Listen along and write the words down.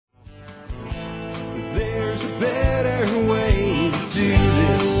better way to do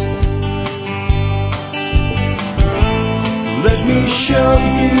this. Let me show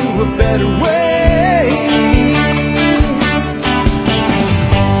you a better way.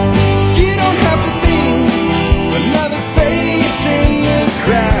 You don't have to be another face in the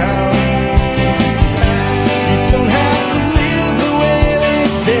crowd. You don't have to live the way they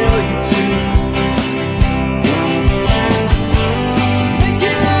tell you to. Make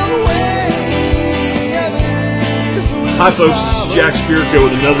your own way. Hi folks, this is Jack Spirko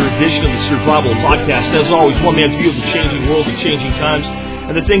with another edition of the Survival Podcast. As always, one man's view of the changing world, the changing times,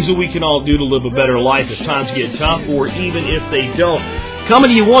 and the things that we can all do to live a better life if times get tough or even if they don't.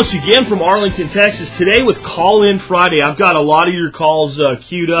 Coming to you once again from Arlington, Texas, today with Call-In Friday. I've got a lot of your calls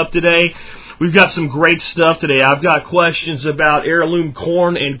queued up today. We've got some great stuff today. I've got questions about heirloom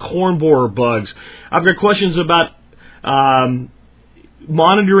corn and corn borer bugs. I've got questions about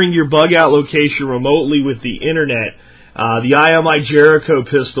monitoring your bug out location remotely with the internet. The IMI Jericho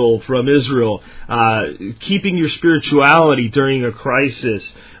pistol from Israel, keeping your spirituality during a crisis,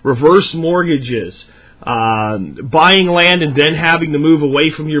 reverse mortgages, buying land and then having to move away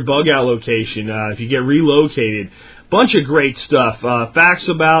from your bug out location if you get relocated. Bunch of great stuff. Facts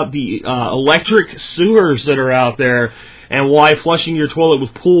about the electric sewers that are out there and why flushing your toilet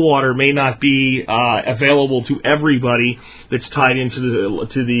with pool water may not be available to everybody that's tied into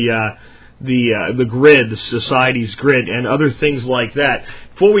the grid, the society's grid, and other things like that.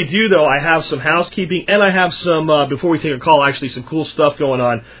 Before we do, though, I have some housekeeping, and I have some, before we take a call, actually some cool stuff going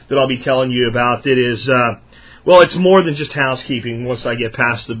on that I'll be telling you about that is, well, it's more than just housekeeping once I get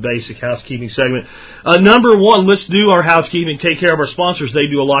past the basic housekeeping segment. Number one, let's do our housekeeping, take care of our sponsors. They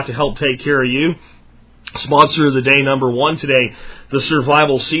do a lot to help take care of you. Sponsor of the day, number one today, the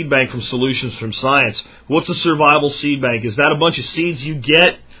Survival Seed Bank from Solutions from Science. What's a Survival Seed Bank? Is that a bunch of seeds you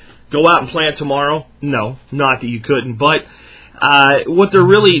get, go out and plant tomorrow? No, not that you couldn't, but what they're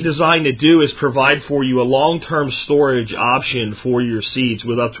really designed to do is provide for you a long-term storage option for your seeds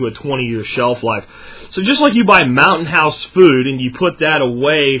with up to a 20-year shelf life. So just like you buy Mountain House food and you put that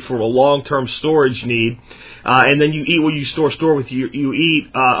away for a long-term storage need, and then you eat what you store with you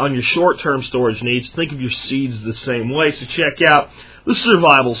eat on your short-term storage needs, think of your seeds the same way. So check out the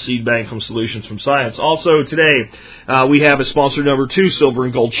Survival Seed Bank from Solutions from Science. Also today, we have a sponsor number two,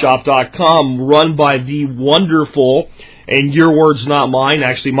 silverandgoldshop.com, run by the wonderful, and your words, not mine,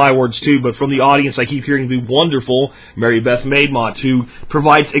 actually my words too, but from the audience I keep hearing the wonderful Mary Beth Maidmont, who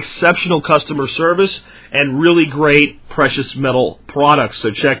provides exceptional customer service and really great precious metal products.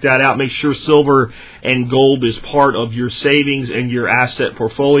 So check that out. Make sure silver and gold is part of your savings and your asset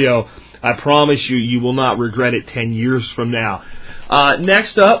portfolio. I promise you, you will not regret it 10 years from now.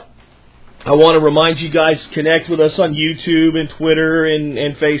 Next up, I want to remind you guys, connect with us on YouTube and Twitter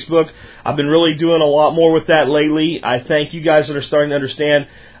and Facebook. I've been really doing a lot more with that lately. I thank you guys that are starting to understand.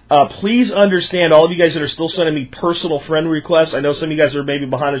 Please understand, all of you guys that are still sending me personal friend requests. I know some of you guys are maybe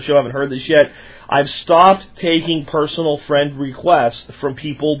behind the show, haven't heard this yet. I've stopped taking personal friend requests from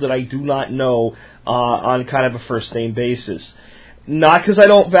people that I do not know on kind of a first-name basis. Not because I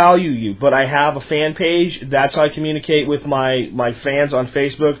don't value you, but I have a fan page. That's how I communicate with my fans on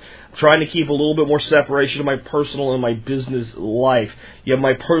Facebook. I'm trying to keep a little bit more separation of my personal and my business life. You have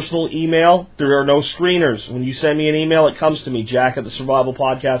my personal email. There are no screeners. When you send me an email, it comes to me,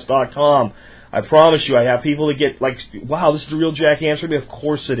 jack@thesurvivalpodcast.com. I promise you, I have people that get like, wow, this is the real Jack answering me. Of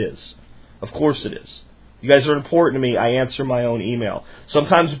course it is. Of course it is. You guys are important to me. I answer my own email.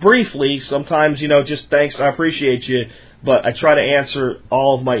 Sometimes briefly, sometimes, just thanks, I appreciate you. But I try to answer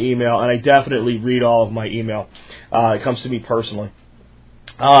all of my email, and I definitely read all of my email. It comes to me personally.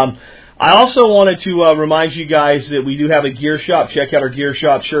 I also wanted to remind you guys that we do have a gear shop. Check out our gear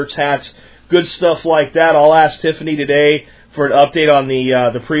shop, shirts, hats, good stuff like that. I'll ask Tiffany today for an update on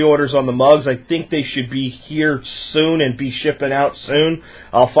the pre-orders on the mugs. I think they should be here soon and be shipping out soon.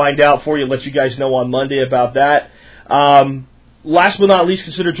 I'll find out for you, let you guys know on Monday about that. Last but not least,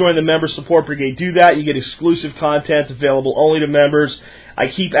 consider joining the Member Support Brigade. Do that. You get exclusive content available only to members. I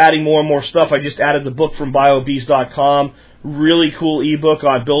keep adding more and more stuff. I just added the book from biobees.com. Really cool ebook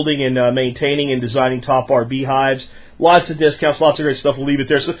on building and maintaining and designing top bar beehives. Lots of discounts, lots of great stuff. We'll leave it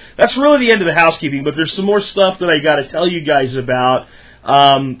there. So that's really the end of the housekeeping, but there's some more stuff that I got to tell you guys about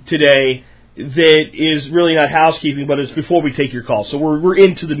today that is really not housekeeping, but it's before we take your call. So we're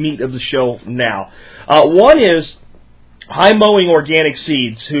into the meat of the show now. One is High Mowing Organic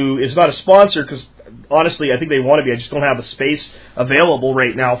Seeds, who is not a sponsor because, honestly, I think they want to be. I just don't have the space available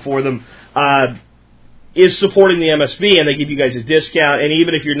right now for them. Is supporting the MSB, and they give you guys a discount. And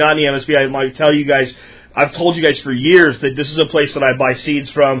even if you're not in the MSB, I might tell you guys, I've told you guys for years that this is a place that I buy seeds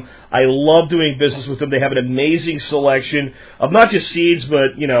from. I love doing business with them. They have an amazing selection of not just seeds,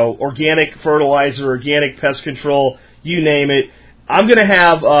 but, organic fertilizer, organic pest control, you name it. I'm going to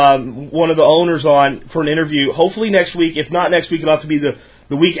have one of the owners on for an interview, hopefully next week. If not next week, it'll have to be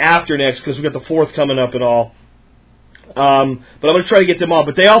the week after next because we've got the 4th coming up and all. But I'm going to try to get them on.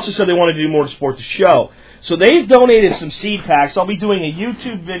 But they also said they wanted to do more to support the show. So they've donated some seed packs. I'll be doing a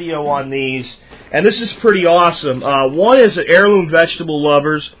YouTube video on these, and this is pretty awesome. One is Heirloom Vegetable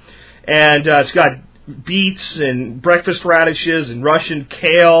Lovers, and it's got beets and breakfast radishes and Russian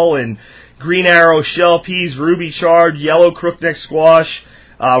kale and green arrow shell peas, ruby chard, yellow crookneck squash,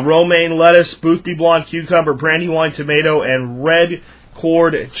 romaine lettuce, Boothby blonde cucumber, brandywine tomato, and red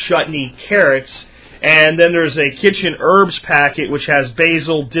cord chutney carrots. And then there's a kitchen herbs packet which has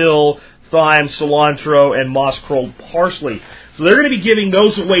basil, dill, thyme, cilantro, and moss-curled parsley. So they're going to be giving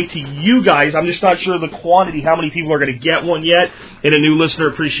those away to you guys. I'm just not sure of the quantity, how many people are going to get one yet, in a new listener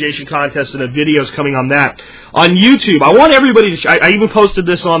appreciation contest, and a video's coming on that. On YouTube, I want everybody to... I even posted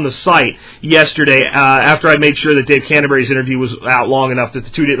this on the site yesterday after I made sure that Dave Canterbury's interview was out long enough that the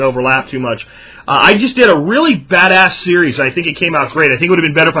two didn't overlap too much. I just did a really badass series. I think it came out great. I think it would have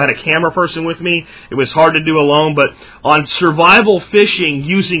been better if I had a camera person with me. It was hard to do alone, but on survival fishing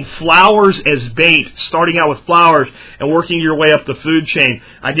using flowers as bait, starting out with flowers and working your way up the food chain.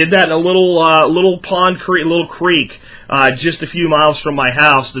 I did that in a little pond creek, little creek, just a few miles from my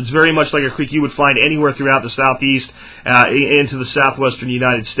house. That's very much like a creek you would find anywhere throughout the southeast into the southwestern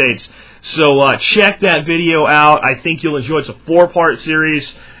United States. So check that video out. I think you'll enjoy it. It's a 4-part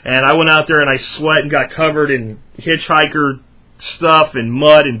series. And I went out there and I sweat and got covered in hitchhiker stuff and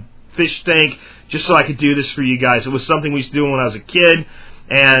mud and fish tank just so I could do this for you guys. It was something we used to do when I was a kid.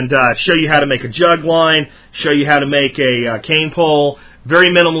 And show you how to make a jug line, show you how to make a cane pole. Very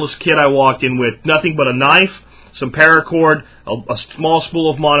minimalist kit I walked in with. Nothing but a knife, some paracord, a small spool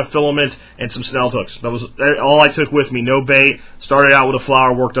of monofilament, and some snell hooks. That was all I took with me. No bait. Started out with a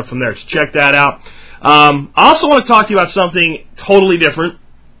flower, worked up from there. So check that out. I also want to talk to you about something totally different.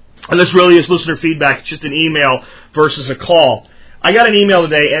 And this really is listener feedback. It's just an email versus a call. I got an email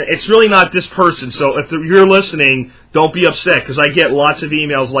today, and it's really not this person. So if you're listening, don't be upset, because I get lots of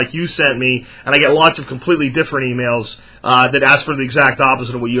emails like you sent me, and I get lots of completely different emails that ask for the exact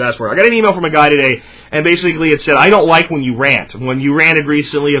opposite of what you asked for. I got an email from a guy today, and basically it said, I don't like when you rant. When you ranted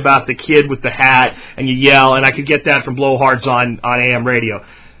recently about the kid with the hat, and you yell, and I could get that from blowhards on AM radio.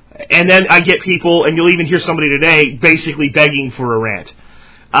 And then I get people, and you'll even hear somebody today, basically begging for a rant.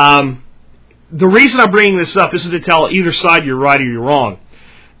 The reason I'm bringing this up isn't to tell either side you're right or you're wrong.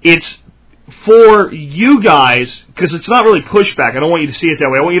 It's for you guys, because it's not really pushback. I don't want you to see it that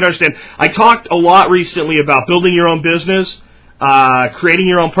way. I want you to understand, I talked a lot recently about building your own business, creating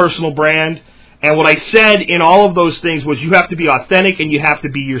your own personal brand, and what I said in all of those things was you have to be authentic and you have to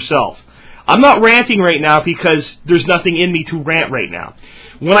be yourself. I'm not ranting right now because there's nothing in me to rant right now.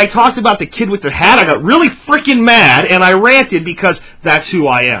 When I talked about the kid with the hat, I got really freaking mad, and I ranted because that's who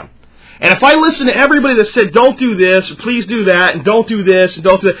I am. And if I listen to everybody that said, don't do this, or please do that, and don't do this, and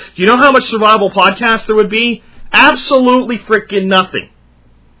don't do that, do you know how much survival podcast there would be? Absolutely freaking nothing.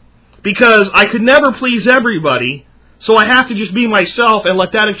 Because I could never please everybody, so I have to just be myself and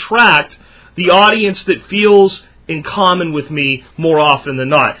let that attract the audience that feels in common with me more often than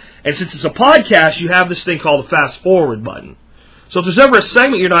not. And since it's a podcast, you have this thing called the fast forward button. So if there's ever a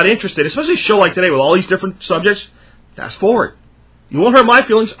segment you're not interested in, especially a show like today with all these different subjects, fast forward. You won't hurt my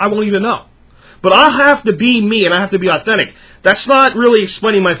feelings, I won't even know. But I have to be me and I have to be authentic. That's not really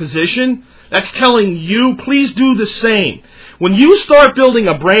explaining my position. That's telling you, please do the same. When you start building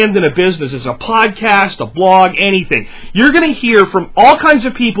a brand and a business, as a podcast, a blog, anything, you're going to hear from all kinds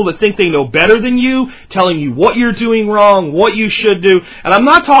of people that think they know better than you, telling you what you're doing wrong, what you should do. And I'm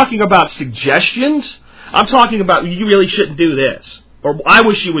not talking about suggestions. I'm talking about you really shouldn't do this, or I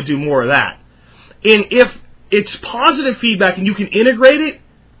wish you would do more of that. And if it's positive feedback and you can integrate it,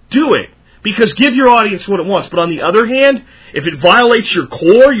 do it. Because give your audience what it wants. But on the other hand, if it violates your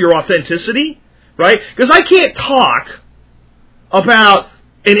core, your authenticity, right? Because I can't talk about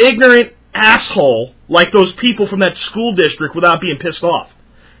an ignorant asshole like those people from that school district without being pissed off.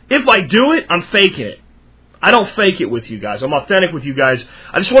 If I do it, I'm faking it. I don't fake it with you guys. I'm authentic with you guys.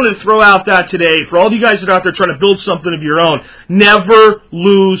 I just wanted to throw out that today for all of you guys that are out there trying to build something of your own. Never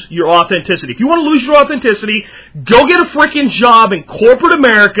lose your authenticity. If you want to lose your authenticity, go get a freaking job in corporate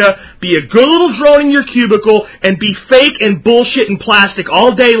America, be a good little drone in your cubicle, and be fake and bullshit and plastic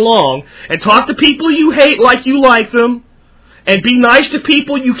all day long, and talk to people you hate like you like them, and be nice to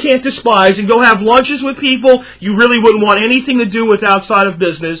people you can't despise, and go have lunches with people you really wouldn't want anything to do with outside of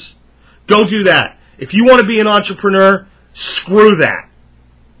business. Go do that. If you want to be an entrepreneur, screw that.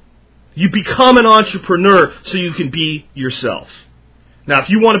 You become an entrepreneur so you can be yourself. Now, if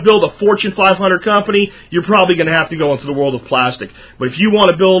you want to build a Fortune 500 company, you're probably going to have to go into the world of plastic. But if you want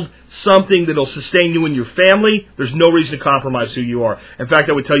to build something that will sustain you and your family, there's no reason to compromise who you are. In fact,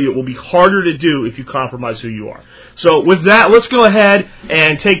 I would tell you it will be harder to do if you compromise who you are. So with that, let's go ahead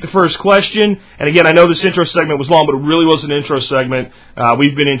and take the first question. And again, I know this intro segment was long, but it really was an intro segment.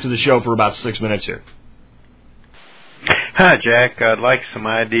 We've been into the show for about 6 minutes here. Hi, Jack. I'd like some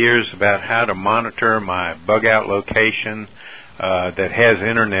ideas about how to monitor my bug-out location that has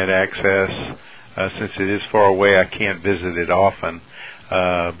internet access. Since it is far away, I can't visit it often.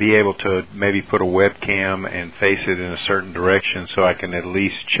 Be able to maybe put a webcam and face it in a certain direction so I can at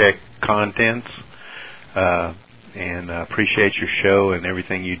least check contents. And appreciate your show and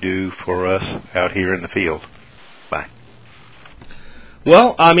everything you do for us out here in the field. Bye.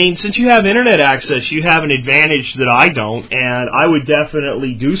 Well, I mean, since you have internet access, you have an advantage that I don't, and I would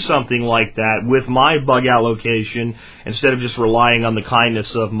definitely do something like that with my bug-out location instead of just relying on the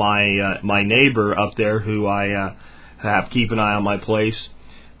kindness of my neighbor up there who I have keep an eye on my place.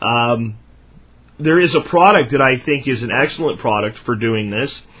 There is a product that I think is an excellent product for doing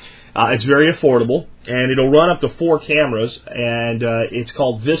this. It's very affordable, and it'll run up to 4 cameras, and it's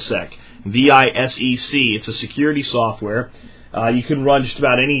called VISEC, V-I-S-E-C. It's a security software. You can run just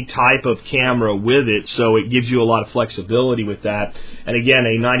about any type of camera with it, so it gives you a lot of flexibility with that. And again,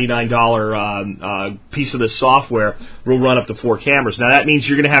 a $99 piece of this software will run up to 4 cameras. Now, that means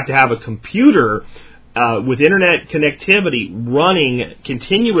you're going to have a computer with internet connectivity running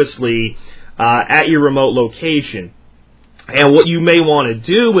continuously at your remote location. And what you may want to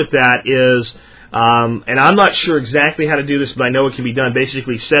do with that is, and I'm not sure exactly how to do this, but I know it can be done,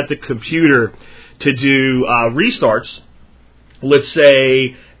 basically set the computer to do restarts, let's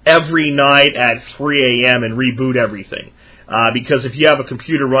say, every night at 3 a.m. and reboot everything. Because if you have a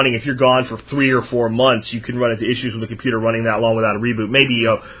computer running, if you're gone for 3 or 4 months, you can run into issues with the computer running that long without a reboot, maybe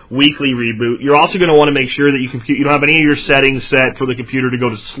a weekly reboot. You're also going to want to make sure that you don't have any of your settings set for the computer to go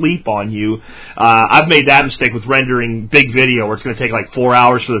to sleep on you. I've made that mistake with rendering big video, where it's going to take like 4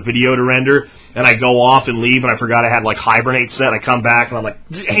 hours for the video to render, and I go off and leave, and I forgot I had like hibernate set. I come back, and I'm like,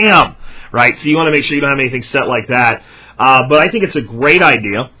 damn! Right? So you want to make sure you don't have anything set like that. But I think it's a great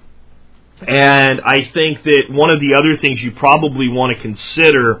idea, and I think that one of the other things you probably want to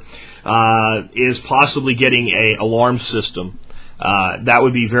consider is possibly getting an alarm system. That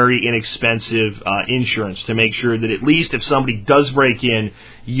would be very inexpensive insurance to make sure that at least if somebody does break in,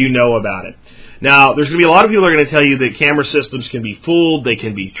 you know about it. Now, there's going to be a lot of people that are going to tell you that camera systems can be fooled, they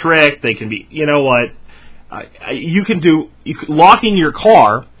can be tricked, they can be, you know what, locking your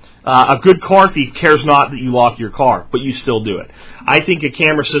car. A good car thief cares not that you lock your car, but you still do it. I think a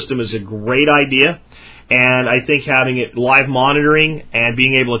camera system is a great idea, and I think having it live monitoring and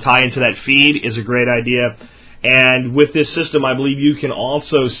being able to tie into that feed is a great idea. And with this system, I believe you can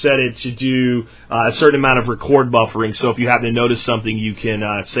also set it to do a certain amount of record buffering, so if you happen to notice something, you can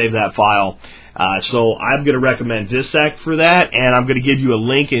save that file. So I'm going to recommend VISEC for that, and I'm going to give you a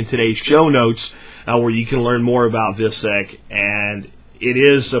link in today's show notes where you can learn more about VISEC. And it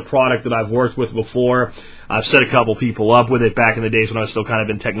is a product that I've worked with before. I've set a couple people up with it back in the days when I was still kind of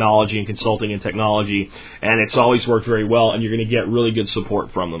in technology and consulting in technology, and it's always worked very well, and you're going to get really good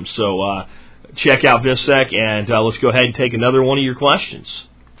support from them. So check out VISEC, and let's go ahead and take another one of your questions.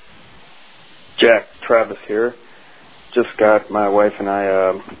 Jack, Travis here. Just got my wife and I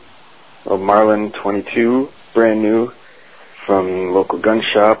a Marlin 22, brand new, from local gun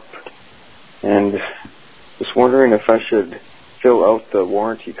shop, and just wondering if I should fill out the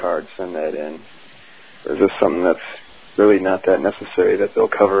warranty card, send that in, or is this something that's really not that necessary, that they'll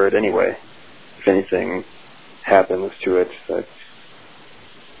cover it anyway if anything happens to it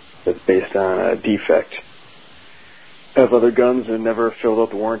that's based on a defect? I have other guns and never filled out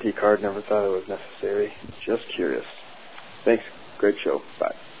the warranty card, never thought it was necessary. Just curious. Thanks. Great show.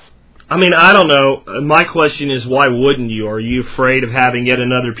 Bye. I mean, I don't know. My question is, why wouldn't you? Are you afraid of having yet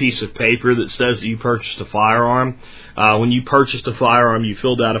another piece of paper that says that you purchased a firearm? When you purchased a firearm, you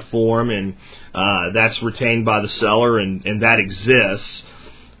filled out a form, and that's retained by the seller, and that exists.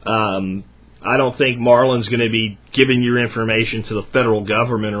 I don't think Marlin's going to be giving your information to the federal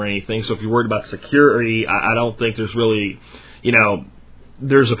government or anything, so if you're worried about security, I don't think there's really,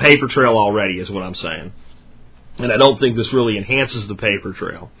 there's a paper trail already, is what I'm saying. And I don't think this really enhances the paper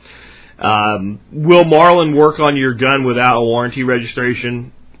trail. Will Marlin work on your gun without a warranty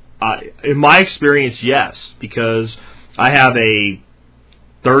registration? In my experience, yes, because I have a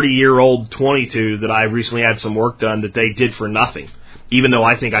 30-year-old 22 that I recently had some work done that they did for nothing. even though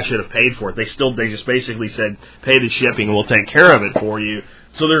I think I should have paid for it. They just basically said, pay the shipping and we'll take care of it for you.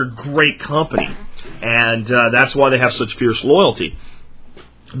 So they're a great company, and that's why they have such fierce loyalty.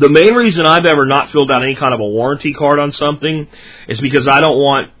 The main reason I've ever not filled out any kind of a warranty card on something is because I don't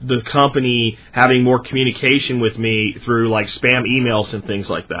want the company having more communication with me through like spam emails and things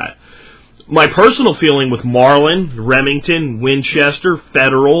like that. My personal feeling with Marlin, Remington, Winchester,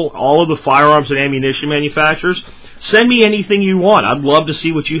 Federal, all of the firearms and ammunition manufacturers, send me anything you want. I'd love to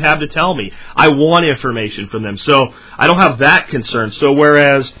see what you have to tell me. I want information from them, so I don't have that concern. So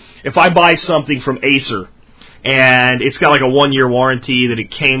whereas if I buy something from Acer, and it's got like a 1-year warranty that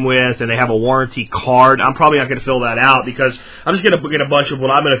it came with, and they have a warranty card, I'm probably not going to fill that out because I'm just going to get a bunch of what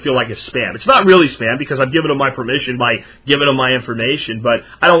I'm going to feel like is spam. It's not really spam because I've given them my permission by giving them my information, but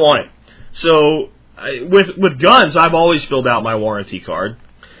I don't want it. So with guns, I've always filled out my warranty card.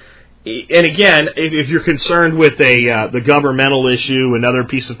 And again, if you're concerned with the governmental issue, another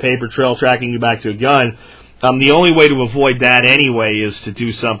piece of paper trail tracking you back to a gun, the only way to avoid that anyway is to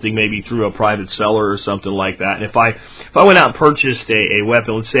do something maybe through a private seller or something like that. And if I went out and purchased a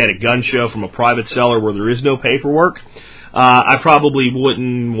weapon, let's say at a gun show from a private seller where there is no paperwork, I probably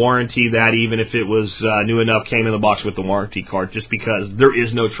wouldn't warranty that even if it was new enough, came in the box with the warranty card, just because there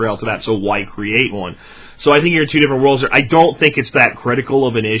is no trail to that, so why create one? So I think you're in two different worlds there. I don't think it's that critical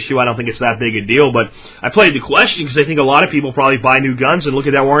of an issue. I don't think it's that big a deal, but I played the question because I think a lot of people probably buy new guns and look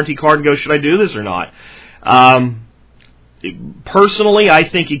at that warranty card and go, should I do this or not? Personally, I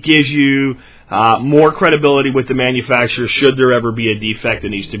think it gives you more credibility with the manufacturer should there ever be a defect that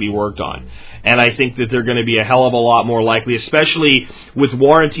needs to be worked on. And I think that they're going to be a hell of a lot more likely, especially with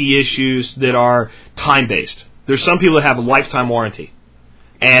warranty issues that are time-based. There's some people that have a lifetime warranty.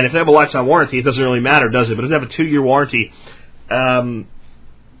 And if they have a lifetime warranty, it doesn't really matter, does it? But if they have a 2-year warranty,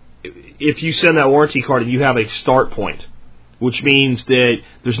 if you send that warranty card and you have a start point, which means that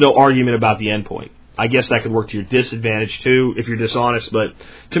there's no argument about the end point, I guess that could work to your disadvantage too if you're dishonest. But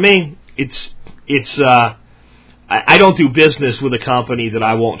to me, I don't do business with a company that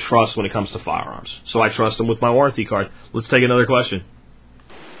I won't trust when it comes to firearms. So I trust them with my warranty card. Let's take another question.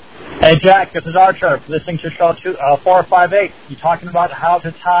 Hey, Jack, this is Archer, listening to show 458. You're talking about how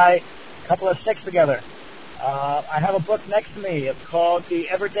to tie a couple of sticks together. I have a book next to me. It's called The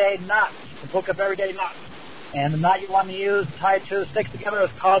Everyday Knot, the Book of Everyday Knots. And the knot you want to use to tie 2 sticks together is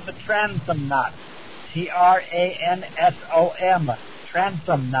called the transom knot. Transom,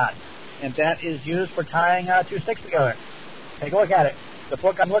 transom knot. And that is used for tying 2 sticks together. Take a look at it. The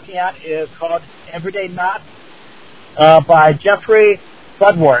book I'm looking at is called Everyday Knot by Jeffrey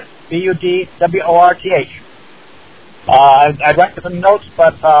Budworth, Budworth. I'd write some notes,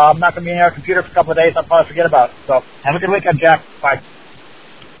 but I'm not going to be near a computer for a couple of days. I'll probably forget about it. So have a good weekend, Jack. Bye.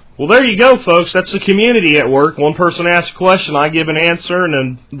 Well, there you go, folks. That's the community at work. One person asks a question, I give an answer,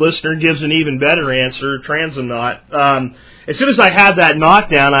 and a listener gives an even better answer, transom knot. As soon as I had that knot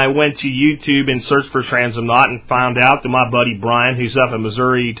down, I went to YouTube and searched for transom knot and found out that my buddy Brian, who's up in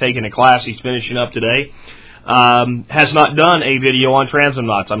Missouri taking a class he's finishing up today, has not done a video on transom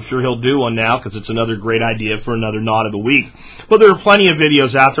knots. I'm sure he'll do one now because it's another great idea for another knot of the week. But there are plenty of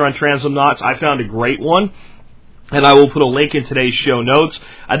videos out there on transom knots. I found a great one, and I will put a link in today's show notes.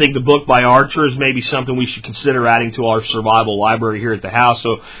 I think the book by Archer is maybe something we should consider adding to our survival library here at the house,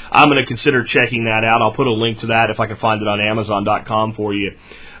 so I'm going to consider checking that out. I'll put a link to that if I can find it on Amazon.com for you.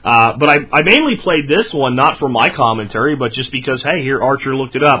 But I mainly played this one not for my commentary, but just because, hey, here Archer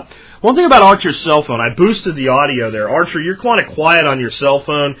looked it up. One thing about Archer's cell phone, I boosted the audio there. Archer, you're kind of quiet on your cell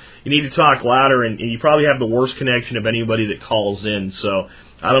phone. You need to talk louder, and you probably have the worst connection of anybody that calls in, so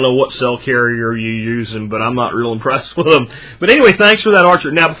I don't know what cell carrier you're using, but I'm not real impressed with them. But anyway, thanks for that,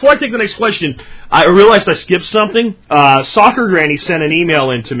 Archer. Now, before I take the next question, I realized I skipped something. Soccer Granny sent an email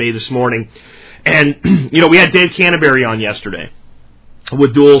in to me this morning, and, we had Dave Canterbury on yesterday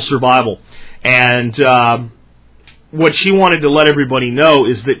with Dual Survival, and what she wanted to let everybody know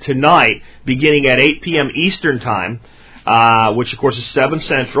is that tonight, beginning at 8 p.m. Eastern Time, which, of course, is 7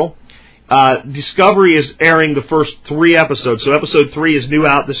 Central, Discovery is airing the first 3 episodes. So episode 3 is new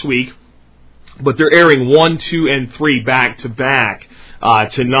out this week, but they're airing 1, 2, and 3 back-to-back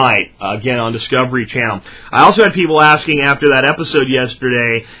tonight, again, on Discovery Channel. I also had people asking after that episode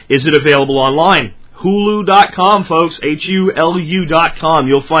yesterday, is it available online? Hulu.com, folks, Hulu.com.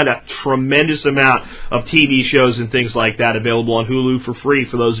 You'll find a tremendous amount of TV shows and things like that available on Hulu for free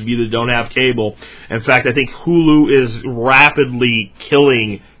for those of you that don't have cable. In fact, I think Hulu is rapidly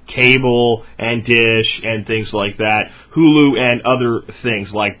killing cable and dish and things like that, Hulu and other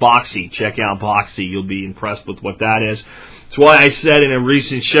things like Boxy. Check out Boxy. You'll be impressed with what that is. That's why I said in a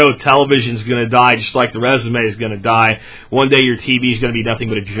recent show, television's going to die just like the resume is going to die. One day your TV is going to be nothing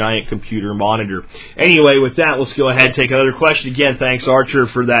but a giant computer monitor. Anyway, with that, let's go ahead and take another question. Again, thanks, Archer,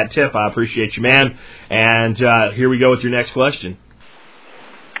 for that tip. I appreciate you, man. And here we go with your next question.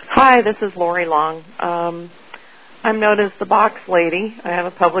 Hi, this is Lori Long. I'm known as the Box Lady. I have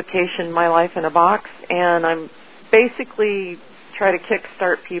a publication, My Life in a Box, and I'm basically try to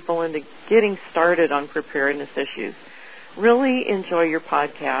kickstart people into getting started on preparedness issues. Really enjoy your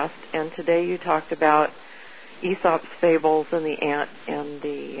podcast, and today you talked about Aesop's fables and the ant and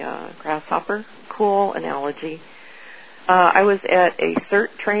the grasshopper. Cool analogy. I was at a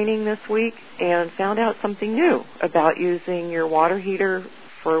CERT training this week and found out something new about using your water heater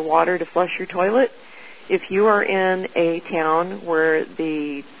for water to flush your toilet. If you are in a town where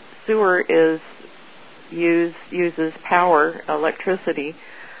the sewer uses power, electricity,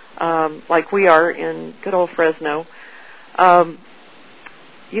 like we are in good old Fresno,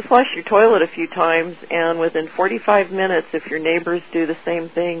 you flush your toilet a few times, and within 45 minutes, if your neighbors do the same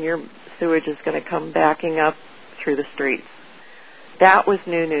thing, your sewage is going to come backing up through the streets. That was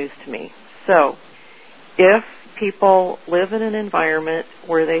new news to me. So, if people live in an environment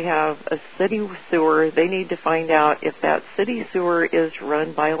where they have a city sewer, they need to find out if that city sewer is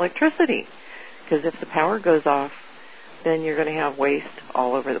run by electricity. Because if the power goes off, then you're going to have waste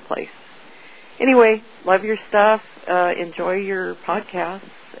all over the place. Anyway, love your stuff. Enjoy your podcasts,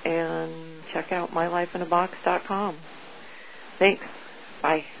 and check out mylifeinabox.com. Thanks.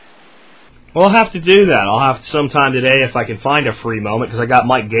 Bye. Well, I'll have to do that. I'll have to sometime today if I can find a free moment, because I got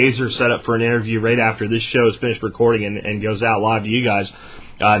Mike Gazer set up for an interview right after this show is finished recording and goes out live to you guys.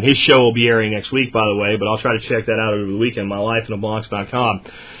 His show will be airing next week, by the way, but I'll try to check that out over the weekend, mylifeinabox.com.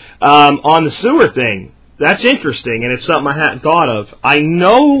 On the sewer thing, that's interesting, and it's something I hadn't thought of. I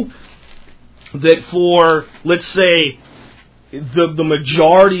know that for, let's say, the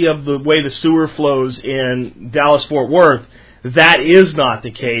majority of the way the sewer flows in Dallas-Fort Worth, that is not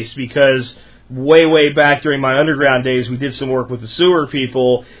the case, because way back during my underground days, we did some work with the sewer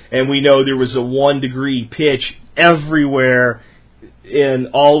people, and we know there was a 1-degree pitch everywhere in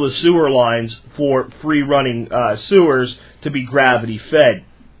all the sewer lines for free-running sewers to be gravity-fed.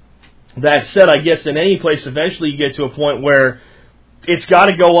 That said, I guess in any place, eventually you get to a point where it's got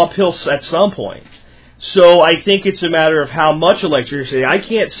to go uphill at some point. So I think it's a matter of how much electricity. I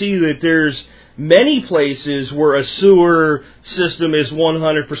can't see that there's many places where a sewer system is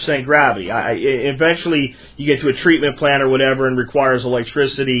 100% gravity. Eventually, you get to a treatment plant or whatever and requires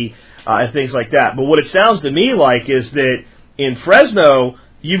electricity and things like that. But what it sounds to me like is that in Fresno,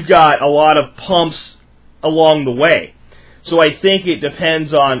 you've got a lot of pumps along the way. So I think it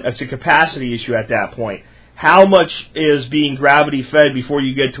depends on, it's a capacity issue at that point. How much is being gravity fed before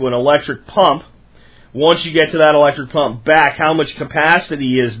you get to an electric pump? Once you get to that electric pump back, how much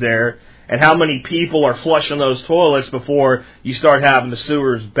capacity is there? And how many people are flushing those toilets before you start having the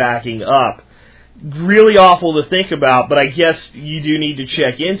sewers backing up? Really awful to think about, but I guess you do need to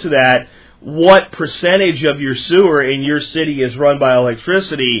check into that. What percentage of your sewer in your city is run by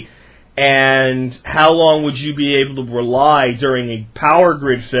electricity, and how long would you be able to rely during a power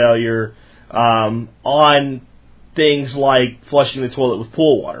grid failure on things like flushing the toilet with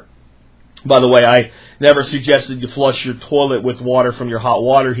pool water? By the way, I never suggested you flush your toilet with water from your hot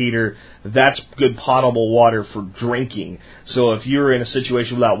water heater. That's good potable water for drinking. So if you're in a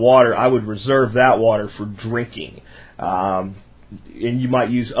situation without water, I would reserve that water for drinking. And you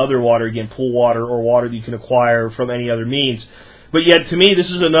might use other water, again, pool water or water that you can acquire from any other means. But yet, to me, this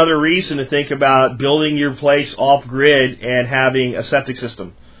is another reason to think about building your place off-grid and having a septic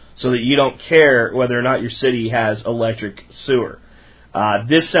system so that you don't care whether or not your city has electric sewer.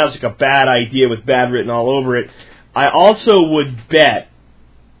 This sounds like a bad idea with bad written all over it. I also would bet,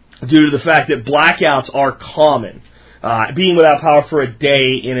 due to the fact that blackouts are common, being without power for a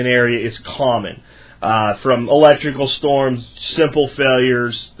day in an area is common. From electrical storms, simple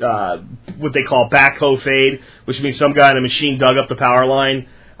failures, what they call backhoe fade, which means some guy in a machine dug up the power line,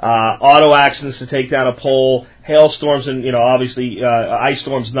 auto accidents to take down a pole, hailstorms, and obviously ice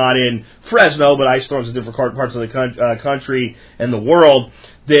storms not in Fresno, but ice storms in different parts of the country and the world.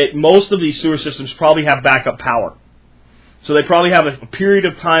 That most of these sewer systems probably have backup power, so they probably have a period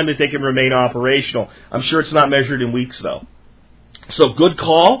of time that they can remain operational. I'm sure it's not measured in weeks though. So good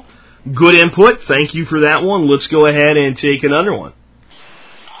call. Good input. Thank you for that one. Let's go ahead and take another one.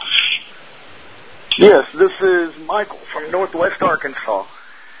 Yes, this is Michael from Northwest Arkansas.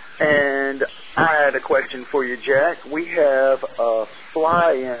 And I had a question for you, Jack. We have a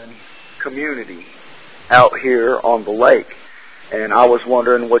fly-in community out here on the lake, and I was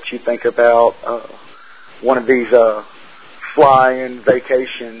wondering what you think about one of these fly-in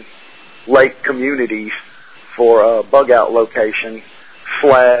vacation lake communities for a bug-out location /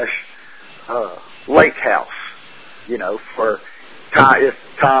 lake house, for if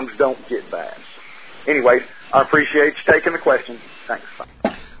times don't get bad. Anyways, I appreciate you taking the question. Thanks.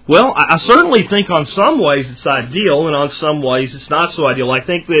 Well, I certainly think on some ways it's ideal, and on some ways it's not so ideal. I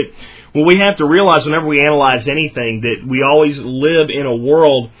think that what we have to realize whenever we analyze anything, that we always live in a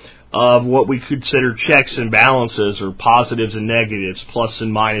world of what we consider checks and balances, or positives and negatives, plus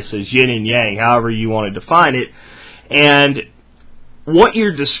and minuses, yin and yang, however you want to define it. And what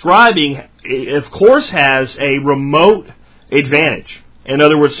you're describing, of course, has a remote advantage. In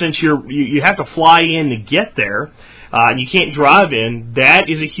other words, since you have to fly in to get there, and you can't drive in, that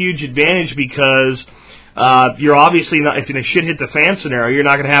is a huge advantage because you're obviously not, if in a shit hit the fan scenario, you're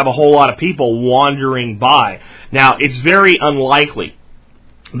not going to have a whole lot of people wandering by. Now, it's very unlikely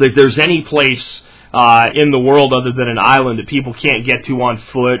that there's any place in the world other than an island that people can't get to on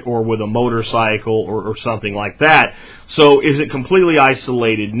foot or with a motorcycle or something like that. So is it completely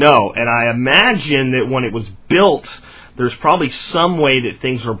isolated? No. And I imagine that when it was built, there's probably some way that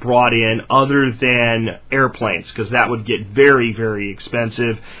things are brought in other than airplanes, because that would get very, very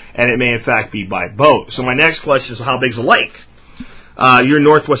expensive, and it may in fact be by boat. So my next question is, how big's a lake? You're in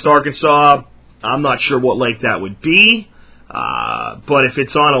northwest Arkansas. I'm not sure what lake that would be, but if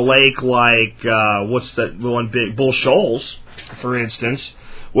it's on a lake like, what's that one big, Bull Shoals, for instance,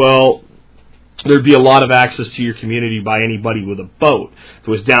 well, there'd be a lot of access to your community by anybody with a boat. If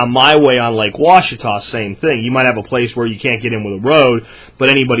it was down my way on Lake Washita, same thing. You might have a place where you can't get in with a road, but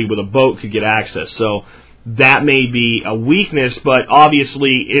anybody with a boat could get access. So that may be a weakness, but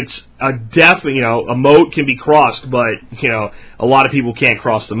obviously it's a a moat can be crossed, but, a lot of people can't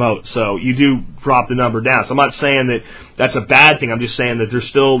cross the moat. So you do drop the number down. So I'm not saying that that's a bad thing. I'm just saying that there's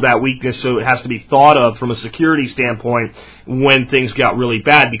still that weakness, so it has to be thought of from a security standpoint when things got really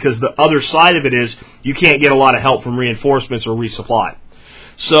bad, because the other side of it is you can't get a lot of help from reinforcements or resupply.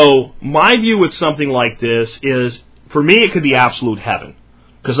 So my view with something like this is, for me, it could be absolute heaven,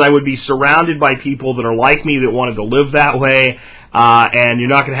 because I would be surrounded by people that are like me, that wanted to live that way, and you're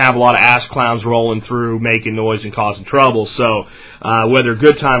not going to have a lot of ass clowns rolling through, making noise and causing trouble. So whether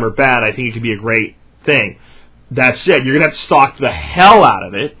good time or bad, I think it could be a great thing. That said, you're going to have to stock the hell out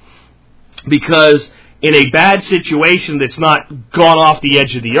of it, because in a bad situation that's not gone off the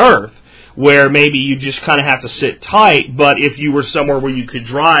edge of the earth, where maybe you just kind of have to sit tight, but if you were somewhere where you could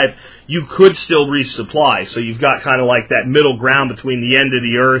drive, you could still resupply. So you've got kind of like that middle ground between the end of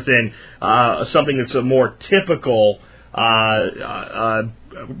the earth and something that's a more typical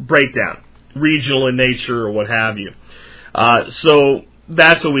breakdown, regional in nature or what have you. So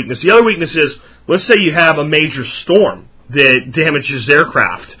that's a weakness. The other weakness is, let's say you have a major storm that damages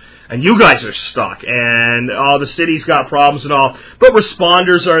aircraft, and you guys are stuck, and the city's got problems and all, but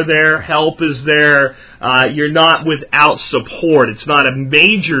responders are there, help is there, you're not without support. It's not a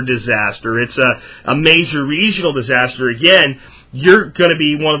major disaster, it's a major regional disaster. Again, you're going to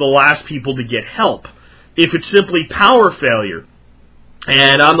be one of the last people to get help. If it's simply power failure,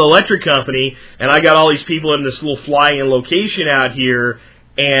 and I'm the electric company, and I got all these people in this little fly-in location out here,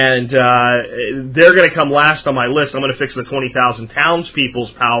 and they're going to come last on my list. I'm going to fix the 20,000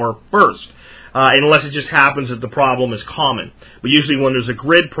 townspeople's power first, unless it just happens that the problem is common. But usually when there's a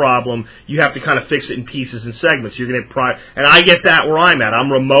grid problem, you have to kind of fix it in pieces and segments. You're going to and I get that where I'm at. I'm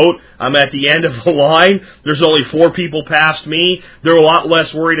remote. I'm at the end of the line. There's only 4 people past me. They're a lot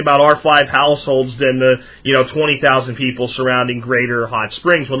less worried about our 5 households than the 20,000 people surrounding Greater Hot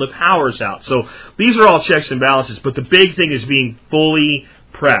Springs when the power's out. So these are all checks and balances. But the big thing is being fully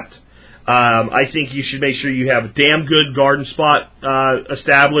prepped. I think you should make sure you have a damn good garden spot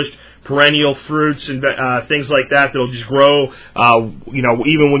established, perennial fruits and things like that that'll just grow,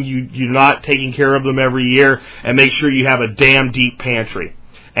 even when you're not taking care of them every year, and make sure you have a damn deep pantry,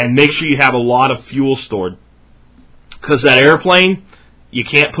 and make sure you have a lot of fuel stored, because that airplane, you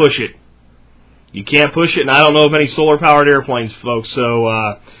can't push it. You can't push it, and I don't know of any solar-powered airplanes, folks,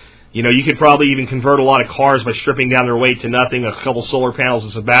 so you could probably even convert a lot of cars by stripping down their weight to nothing, a couple solar panels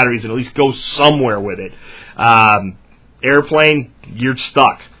and some batteries, and at least go somewhere with it. Airplane, you're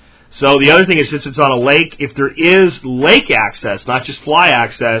stuck. So the other thing is, since it's on a lake, if there is lake access, not just fly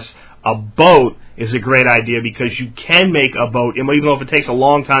access, a boat is a great idea, because you can make a boat, even though if it takes a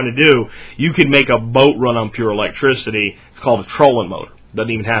long time to do, you can make a boat run on pure electricity. It's called a trolling motor.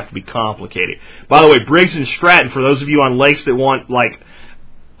 Doesn't even have to be complicated. By the way, Briggs & Stratton, for those of you on lakes that want,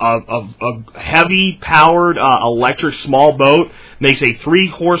 a heavy-powered electric small boat makes a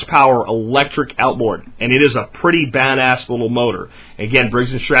 3-horsepower electric outboard, and it is a pretty badass little motor. Again,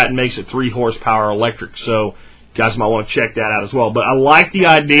 Briggs & Stratton makes it 3-horsepower electric, so you guys might want to check that out as well. But I like the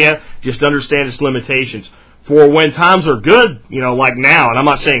idea, just understand its limitations. For when times are good, like now, and I'm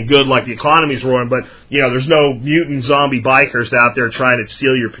not saying good like the economy's roaring, but, there's no mutant zombie bikers out there trying to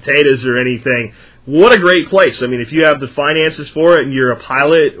steal your potatoes or anything. What a great place. I mean, if you have the finances for it and you're a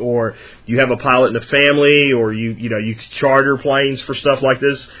pilot, or you have a pilot in the family, or you charter planes for stuff like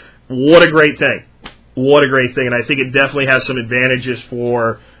this, what a great thing. What a great thing. And I think it definitely has some advantages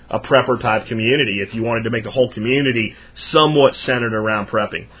for a prepper-type community if you wanted to make the whole community somewhat centered around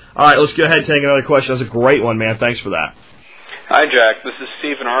prepping. All right, let's go ahead and take another question. That's a great one, man. Thanks for that. Hi, Jack. This is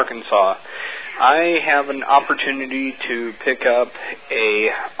Steve in Arkansas. I have an opportunity to pick up a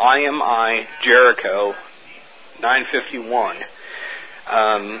IMI Jericho 951.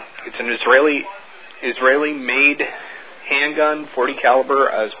 It's an Israeli-made handgun, 40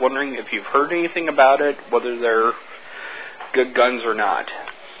 caliber. I was wondering if you've heard anything about it, whether they're good guns or not.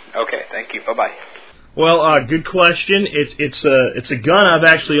 Okay, thank you. Bye-bye. Well, good question. It's a gun I've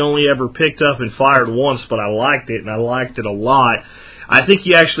actually only ever picked up and fired once, but I liked it, and I liked it a lot. I think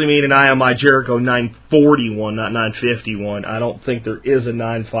you actually mean an IMI Jericho 941, not 951. I don't think there is a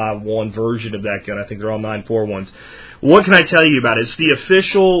 951 version of that gun. I think they're all 941s. What can I tell you about it? It's the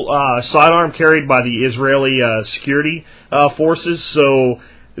official sidearm carried by the Israeli security forces, so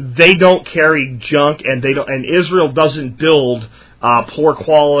they don't carry junk, and Israel doesn't build poor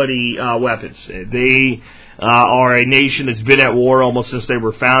quality weapons. They are a nation that's been at war almost since they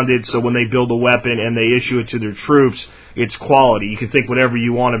were founded, so when they build a weapon and they issue it to their troops, it's quality. You can think whatever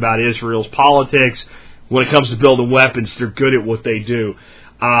you want about Israel's politics. When it comes to building weapons, they're good at what they do.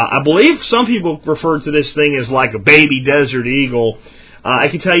 I believe some people refer to this thing as like a baby Desert Eagle. I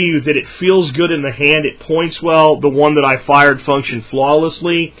can tell you that it feels good in the hand. It points well. The one that I fired functioned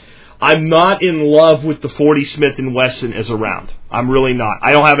flawlessly. I'm not in love with the 40 Smith & Wesson as a round. I'm really not.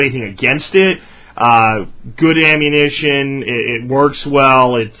 I don't have anything against it. Good ammunition. It works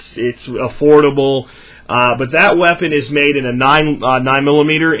well. It's affordable. But that weapon is made in a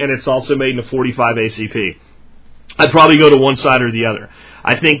 9mm, and it's also made in a 45 ACP. I'd probably go to one side or the other.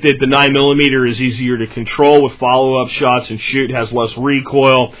 I think that the 9mm is easier to control with follow-up shots and shoot, has less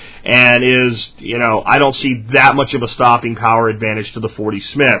recoil, and is, I don't see that much of a stopping power advantage to the 40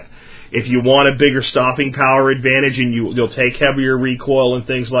 Smith. If you want a bigger stopping power advantage and you'll take heavier recoil and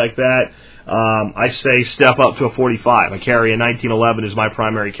things like that, I say step up to a 45. I carry a 1911 as my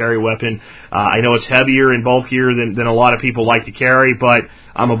primary carry weapon. I know it's heavier and bulkier than a lot of people like to carry, but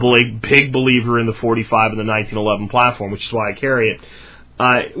I'm a big believer in the 45 and the 1911 platform, which is why I carry it.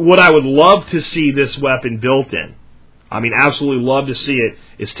 What I would love to see this weapon built in, absolutely love to see it,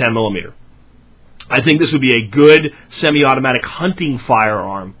 is 10mm. I think this would be a good semi-automatic hunting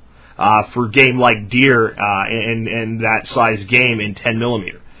firearm for game like deer and that size game in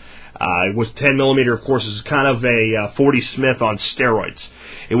 10mm. With 10mm, of course, is kind of a 40 Smith on steroids.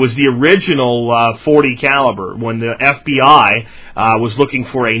 It was the original 40 caliber when the FBI was looking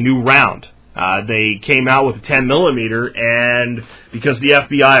for a new round. They came out with a 10mm, and because the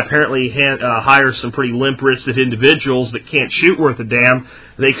FBI apparently hires some pretty limp-wristed individuals that can't shoot worth a damn,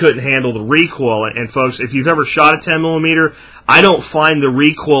 they couldn't handle the recoil. And folks, if you've ever shot a 10mm, I don't find the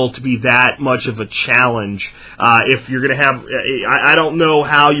recoil to be that much of a challenge. If you're going to have, I don't know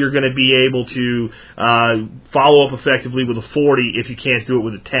how you're going to be able to follow up effectively with a 40 if you can't do it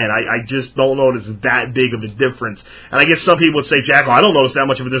with a 10. I just don't notice that big of a difference. And I guess some people would say, Jack, I don't notice that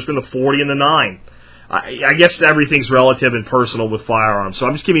much of a difference between the 40 and the 9. I guess everything's relative and personal with firearms. So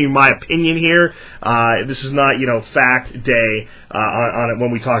I'm just giving you my opinion here. This is not, fact day on it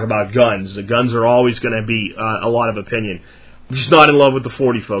when we talk about guns. The guns are always going to be a lot of opinion. I'm just not in love with the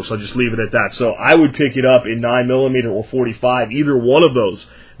 40, folks. I'll just leave it at that. So I would pick it up in 9mm or 45, either one of those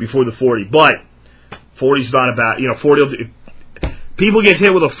before the 40. But 40's not about, 40. People get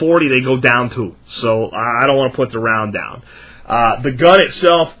hit with a 40, they go down too. So I don't want to put the round down. The gun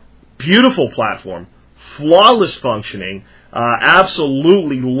itself, beautiful platform, flawless functioning.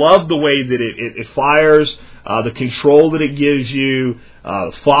 Absolutely love the way that it fires, the control that it gives you,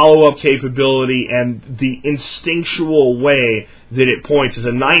 follow-up capability, and the instinctual way that it points. As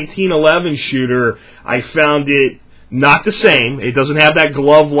a 1911 shooter, I found it not the same. It doesn't have that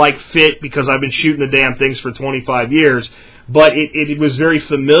glove-like fit because I've been shooting the damn things for 25 years. But it was very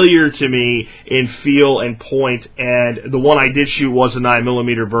familiar to me in feel and point, and the one I did shoot was a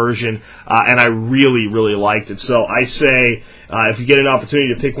 9mm version, and I really, really liked it. So I say, if you get an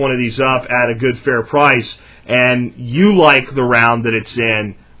opportunity to pick one of these up at a good, fair price, and you like the round that it's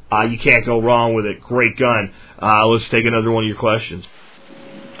in, You can't go wrong with it. Great gun. Let's take another one of your questions.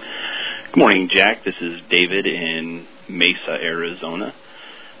 Good morning, Jack. This is David in Mesa, Arizona.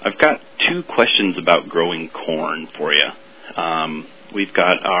 I've got 2 questions about growing corn for you. We've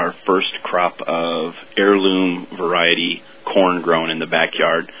got our first crop of heirloom variety corn grown in the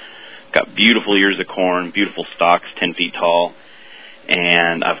backyard. Got beautiful ears of corn, beautiful stalks, 10 feet tall,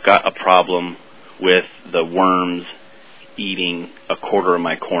 and I've got a problem with the worms eating a quarter of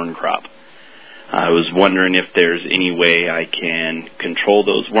my corn crop. I was wondering if there's any way I can control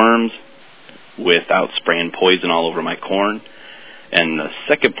those worms without spraying poison all over my corn. And the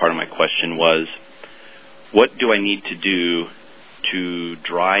second part of my question was, what do I need to do to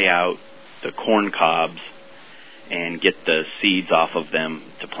dry out the corn cobs and get the seeds off of them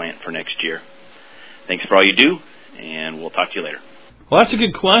to plant for next year? Thanks for all you do, and we'll talk to you later. Well, that's a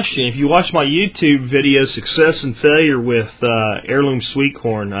good question. If you watch my YouTube video, Success and Failure with Heirloom Sweet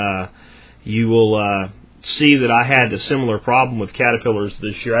Corn, you will see that I had a similar problem with caterpillars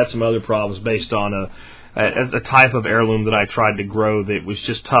this year. I had some other problems based on a type of heirloom that I tried to grow that was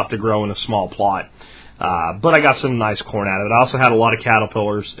just tough to grow in a small plot. But I got some nice corn out of it. I also had a lot of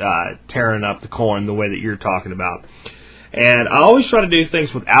caterpillars tearing up the corn the way that you're talking about. And I always try to do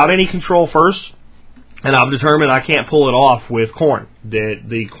things without any control first, and I've determined I can't pull it off with corn. That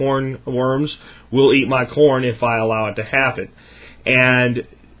the corn worms will eat my corn if I allow it to happen. And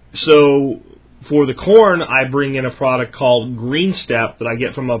so for the corn, I bring in a product called Green Step that I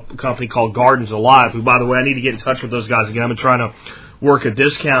get from a company called Gardens Alive, who, by the way, I need to get in touch with those guys again. I've been trying to work a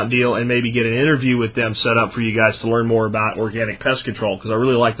discount deal and maybe get an interview with them set up for you guys to learn more about organic pest control, because I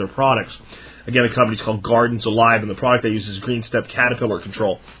really like their products. Again, the company's called Gardens Alive, and the product they use is Green Step Caterpillar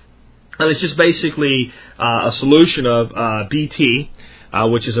Control. And it's just basically a solution of BT,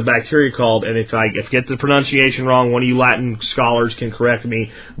 which is a bacteria called, and if I get the pronunciation wrong, one of you Latin scholars can correct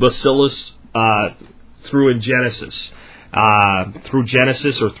me, Bacillus thuringiensis. Through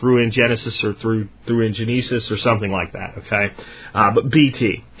Genesis or through in Genesis or through in Genesis or something like that, okay? But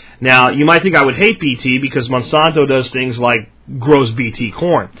BT. Now, you might think I would hate BT because Monsanto does things like grows BT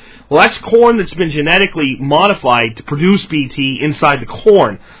corn. Well, that's corn that's been genetically modified to produce BT inside the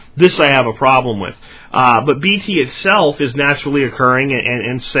corn. This I have a problem with. But BT itself is naturally occurring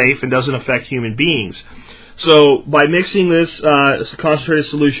and safe and doesn't affect human beings. So by mixing this concentrated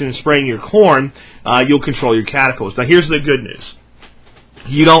solution and spraying your corn, you'll control your caterpillars. Now here's the good news.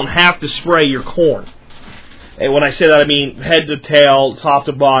 You don't have to spray your corn. And when I say that, I mean head to tail, top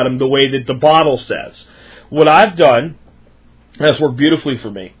to bottom, the way that the bottle says. What I've done, that's worked beautifully for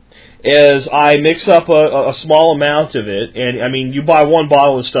me, is I mix up a small amount of it, and I mean, you buy one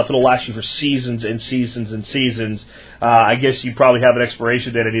bottle of stuff, it'll last you for seasons and seasons and seasons. I guess you probably have an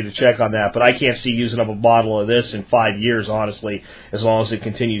expiration date. I need to check on that, but I can't see using up a bottle of this in 5 years, honestly, as long as it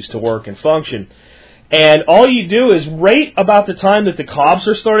continues to work and function. And all you do is right about the time that the cobs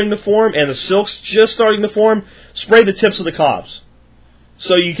are starting to form and the silk's just starting to form, spray the tips of the cobs.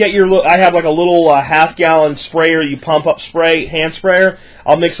 So you get I have like a little half-gallon sprayer, you pump up hand sprayer.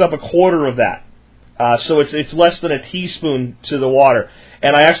 I'll mix up a quarter of that. So it's less than a teaspoon to the water.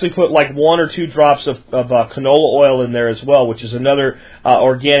 And I actually put like 1 or 2 drops of canola oil in there as well, which is another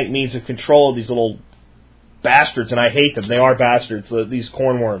organic means of control of these little bastards, and I hate them. They are bastards, these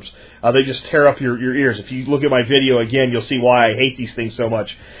cornworms. They just tear up your ears. If you look at my video again, you'll see why I hate these things so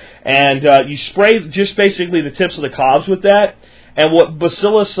much. And you spray just basically the tips of the cobs with that. And what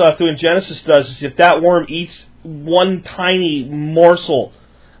Bacillus thuringiensis does is if that worm eats one tiny morsel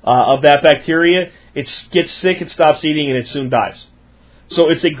of that bacteria, it gets sick, it stops eating, and it soon dies. So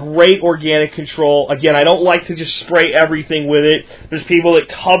it's a great organic control. Again, I don't like to just spray everything with it. There's people that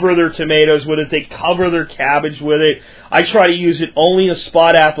cover their tomatoes with it. They cover their cabbage with it. I try to use it only in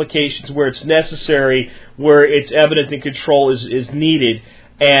spot applications where it's necessary, where it's evident the control is needed.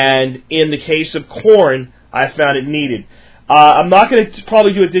 And in the case of corn, I found it needed. I'm not going to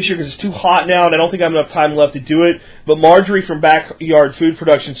probably do it this year because it's too hot now, and I don't think I have enough time left to do it. But Marjorie from Backyard Food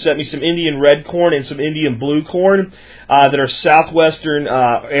Production sent me some Indian red corn and some Indian blue corn that are southwestern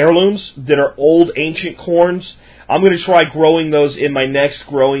heirlooms that are old ancient corns. I'm going to try growing those in my next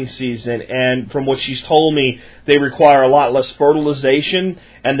growing season, and from what she's told me, they require a lot less fertilization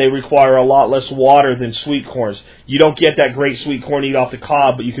and they require a lot less water than sweet corns. You don't get that great sweet corn eat off the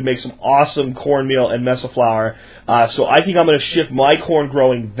cob, but you can make some awesome cornmeal and mesa flour. So I think I'm going to shift my corn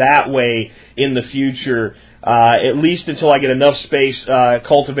growing that way in the future at least until I get enough space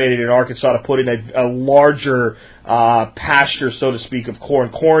cultivated in Arkansas to put in a larger pasture, so to speak, of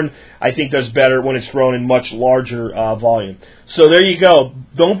corn. Corn, I think, does better when it's grown in much larger volume. So there you go.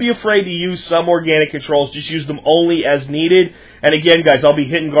 Don't be afraid to use some organic controls. Just use them only as needed. And again, guys, I'll be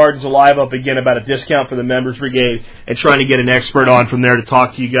hitting Gardens Alive up again about a discount for the Members Brigade and trying to get an expert on from there to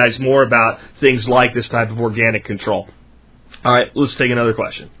talk to you guys more about things like this type of organic control. All right, let's take another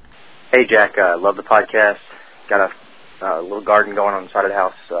question. Hey, Jack. Love the podcast. Got a little garden going on the side of the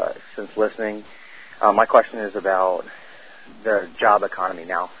house since listening. My question is about the job economy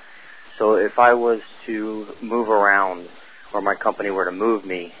now. So if I was to move around, or my company were to move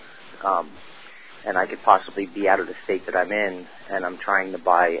me, and I could possibly be out of the state that I'm in, and I'm trying to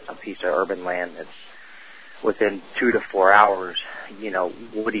buy a piece of urban land that's within 2 to 4 hours,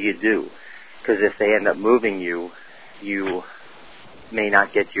 what do you do? Because if they end up moving you, you may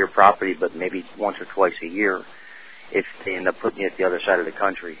not get to your property but maybe once or twice a year if they end up putting you at the other side of the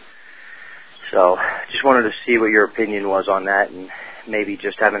country. So just wanted to see what your opinion was on that, and maybe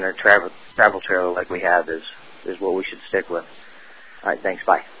just having a travel trailer like we have is what we should stick with. All right, thanks,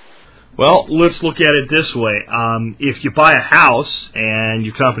 bye. Well, let's look at it this way. If you buy a house and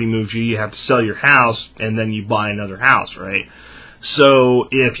your company moves you, you have to sell your house and then you buy another house, right? So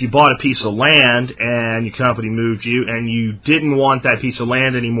if you bought a piece of land and your company moved you and you didn't want that piece of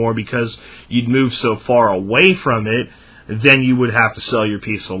land anymore because you'd moved so far away from it, then you would have to sell your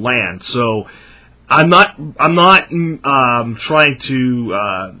piece of land. So I'm not trying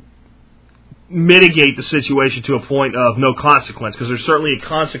to mitigate the situation to a point of no consequence, because there's certainly a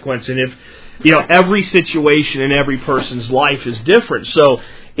consequence, and if every situation in every person's life is different. So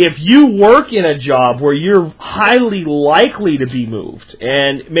if you work in a job where you're highly likely to be moved,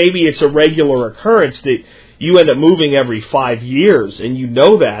 and maybe it's a regular occurrence that you end up moving every 5 years, and you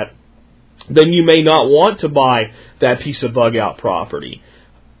know that, then you may not want to buy that piece of bug-out property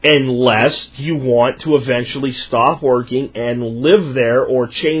unless you want to eventually stop working and live there, or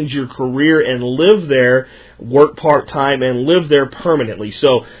change your career and live there, work part-time and live there permanently.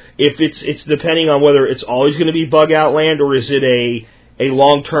 So if it's depending on whether it's always going to be bug-out land, or is it a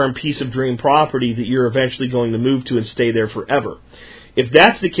long-term piece of dream property that you're eventually going to move to and stay there forever. If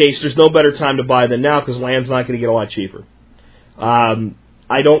that's the case, there's no better time to buy than now, because land's not going to get a lot cheaper.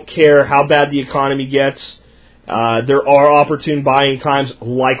 I don't care how bad the economy gets. There are opportune buying times,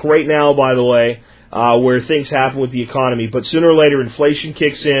 like right now, by the way, where things happen with the economy. But sooner or later, inflation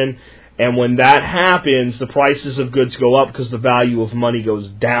kicks in, and when that happens, the prices of goods go up because the value of money goes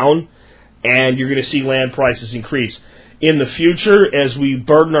down, and you're going to see land prices increase. In the future, as we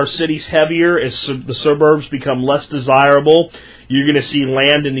burden our cities heavier, as the suburbs become less desirable, you're going to see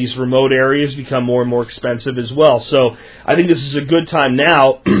land in these remote areas become more and more expensive as well. So I think this is a good time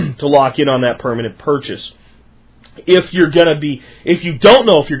now to lock in on that permanent purchase. If you don't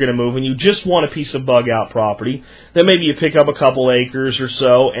know if you're going to move and you just want a piece of bug-out property, then maybe you pick up a couple acres or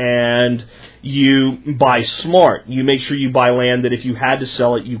so and you buy smart. You make sure you buy land that if you had to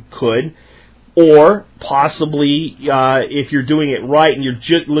sell it, you could. Or possibly, if you're doing it right and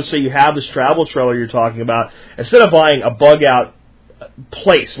let's say you have this travel trailer you're talking about, instead of buying a bug-out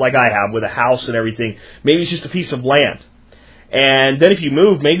place like I have with a house and everything, maybe it's just a piece of land. And then if you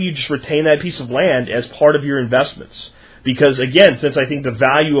move, maybe you just retain that piece of land as part of your investments. Because again, since I think the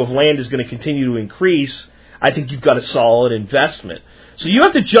value of land is going to continue to increase, I think you've got a solid investment. So you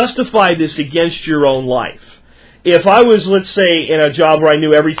have to justify this against your own life. If I was, let's say, in a job where I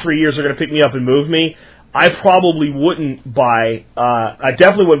knew every 3 years they're going to pick me up and move me, I probably wouldn't buy, I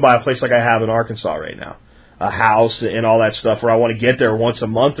definitely wouldn't buy a place like I have in Arkansas right now. A house and all that stuff where I want to get there once a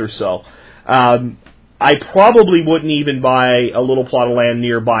month or so. I probably wouldn't even buy a little plot of land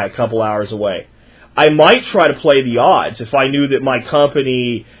nearby a couple hours away. I might try to play the odds. If I knew that my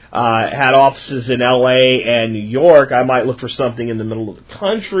company had offices in L.A. and New York, I might look for something in the middle of the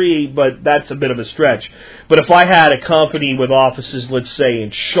country, but that's a bit of a stretch. But if I had a company with offices, let's say,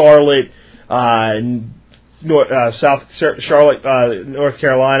 in Charlotte, South Charlotte, North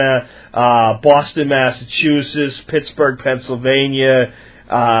Carolina, Boston, Massachusetts, Pittsburgh, Pennsylvania,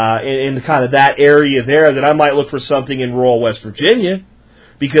 in kind of that area there, then I might look for something in rural West Virginia.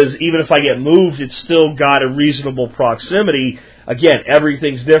 Because even if I get moved, it's still got a reasonable proximity. Again,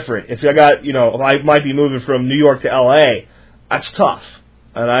 everything's different. If I might be moving from New York to L.A., that's tough.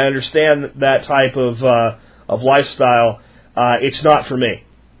 And I understand that type of lifestyle. It's not for me.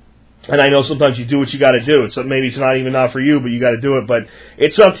 And I know sometimes you do what you got to do. Maybe it's not for you, but you got to do it. But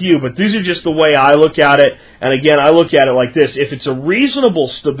it's up to you. But these are just the way I look at it. And again, I look at it like this. If it's a reasonable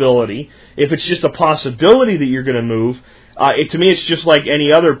stability, if it's just a possibility that you're going to move, To me, it's just like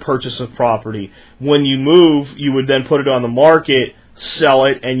any other purchase of property. When you move, you would then put it on the market, sell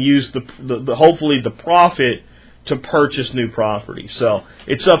it, and use the hopefully the profit to purchase new property. So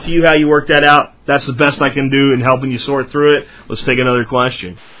it's up to you how you work that out. That's the best I can do in helping you sort through it. Let's take another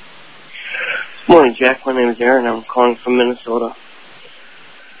question. Morning, Jack. My name is Aaron. I'm calling from Minnesota.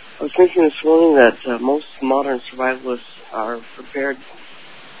 I was thinking this morning that most modern survivalists are prepared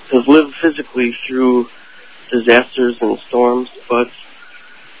to live physically through disasters and storms, but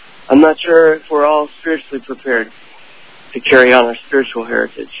I'm not sure if we're all spiritually prepared to carry on our spiritual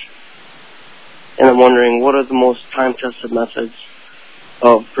heritage. And I'm wondering, what are the most time-tested methods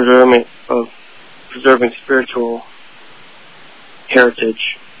of preserving spiritual heritage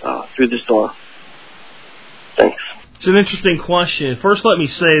through the storm? Thanks. It's an interesting question. First, let me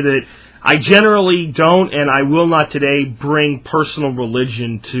say that I generally don't, and I will not today, bring personal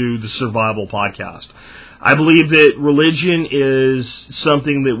religion to the Survival Podcast. I believe that religion is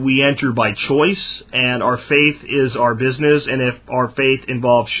something that we enter by choice, and our faith is our business, and if our faith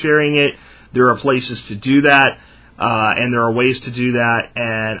involves sharing it, there are places to do that, and there are ways to do that,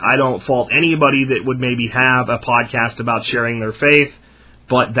 and I don't fault anybody that would maybe have a podcast about sharing their faith,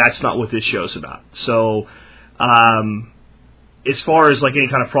 but that's not what this show's about. So, as far as like any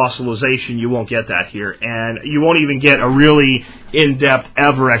kind of proselytization, you won't get that here, and you won't even get a really in-depth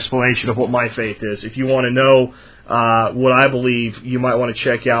ever explanation of what my faith is. If you want to know what I believe, you might want to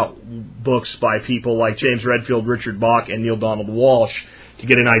check out books by people like James Redfield, Richard Bach, and Neil Donald Walsh to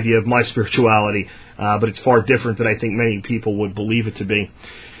get an idea of my spirituality, but it's far different than I think many people would believe it to be.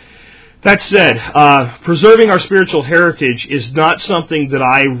 That said, preserving our spiritual heritage is not something that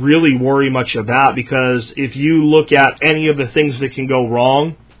I really worry much about, because if you look at any of the things that can go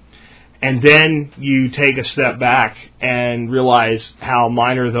wrong, and then you take a step back and realize how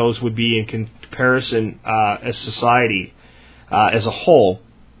minor those would be in comparison as society as a whole,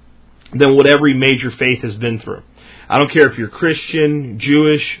 than what every major faith has been through. I don't care if you're Christian,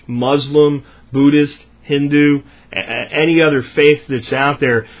 Jewish, Muslim, Buddhist, Hindu, any other faith that's out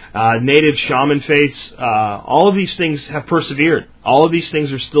there, native shaman faiths, all of these things have persevered. All of these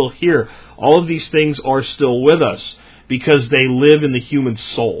things are still here. All of these things are still with us because they live in the human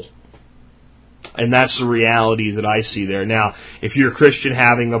soul. And that's the reality that I see there. Now, if you're a Christian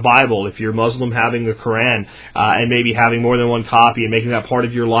having a Bible, if you're Muslim having a Quran, and maybe having more than one copy and making that part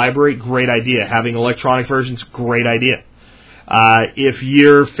of your library, great idea. Having electronic versions, great idea. If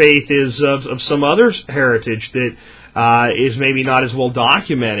your faith is of some other heritage that is maybe not as well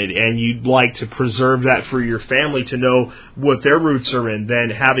documented, and you'd like to preserve that for your family to know what their roots are in, then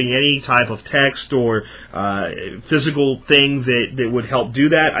having any type of text or physical thing that would help do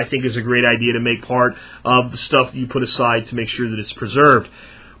that, I think is a great idea to make part of the stuff that you put aside to make sure that it's preserved.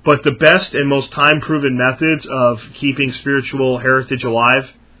 But the best and most time-proven methods of keeping spiritual heritage alive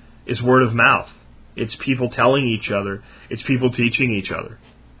is word of mouth. It's people telling each other. It's people teaching each other.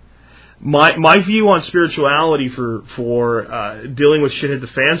 My view on spirituality for dealing with shit hit the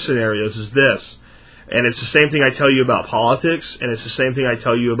fan scenarios is this, and it's the same thing I tell you about politics, and it's the same thing I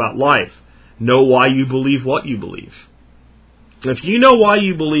tell you about life. Know why you believe what you believe. If you know why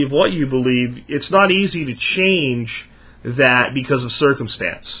you believe what you believe, it's not easy to change that because of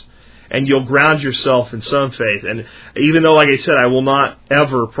circumstance. And you'll ground yourself in some faith. And even though, like I said, I will not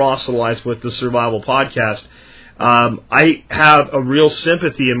ever proselytize with the Survival Podcast, I have a real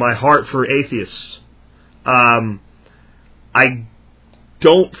sympathy in my heart for atheists. I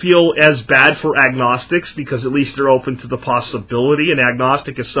don't feel as bad for agnostics, because at least they're open to the possibility. An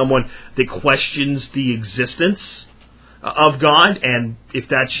agnostic is someone that questions the existence of God, and if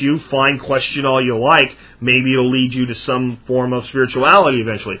that's you, fine, question all you like. Maybe it'll lead you to some form of spirituality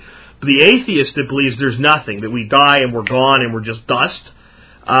eventually. The atheist that believes there's nothing, that we die and we're gone and we're just dust,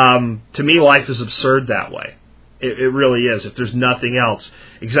 to me life is absurd that way. It really is. If there's nothing else,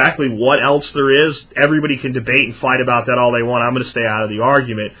 exactly what else there is, everybody can debate and fight about that all they want. I'm going to stay out of the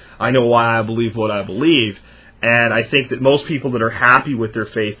argument. I know why I believe what I believe, and I think that most people that are happy with their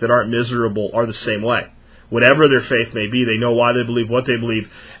faith, that aren't miserable, are the same way. Whatever their faith may be, they know why they believe what they believe,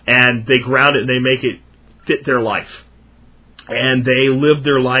 and they ground it and they make it fit their life. And they live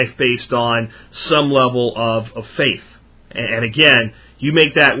their life based on some level of faith. And again, you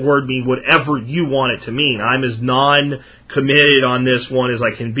make that word mean whatever you want it to mean. I'm as non-committed on this one as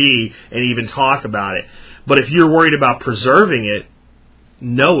I can be and even talk about it. But if you're worried about preserving it,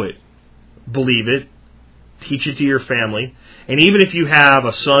 know it, believe it, teach it to your family. And even if you have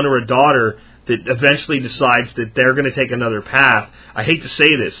a son or a daughter that eventually decides that they're going to take another path, I hate to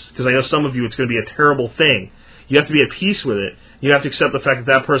say this, because I know some of you it's going to be a terrible thing. You have to be at peace with it. You have to accept the fact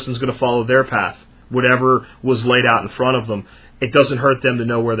that that person is going to follow their path. whatever was laid out in front of them. It doesn't hurt them to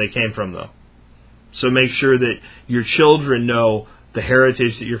know where they came from, though. So make sure that your children know the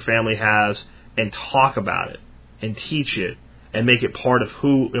heritage that your family has and talk about it and teach it and make it part of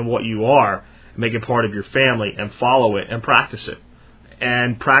who and what you are, make it part of your family and follow it and practice it.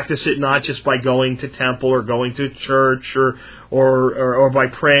 And practice it not just by going to temple or going to church or by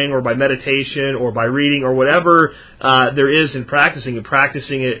praying or by meditation or by reading or whatever there is in practicing it.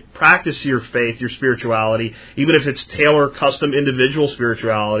 Practice your faith, your spirituality, even if it's tailor, custom, individual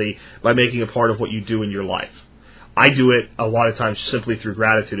spirituality, by making it part of what you do in your life. I do it a lot of times simply through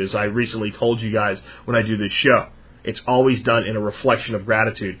gratitude, as I recently told you guys when I do this show. It's always done in a reflection of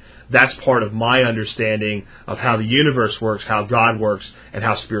gratitude. That's part of my understanding of how the universe works, how God works, and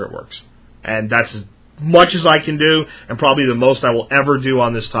how Spirit works. And that's as much as I can do, and probably the most I will ever do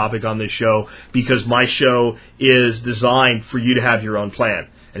on this topic on this show, because my show is designed for you to have your own plan.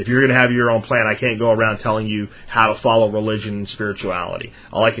 And if you're going to have your own plan, I can't go around telling you how to follow religion and spirituality.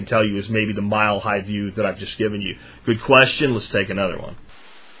 All I can tell you is maybe the mile-high view that I've just given you. Good question. Let's take another one.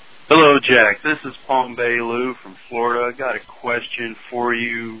 Hello, Jack. This is Palm Bay Lou from Florida. I got a question for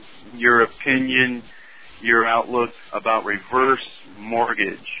you. Your opinion, your outlook about reverse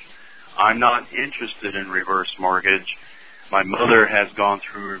mortgage. I'm not interested in reverse mortgage. My mother has gone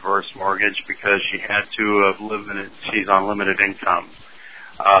through reverse mortgage because she had to she's on limited income.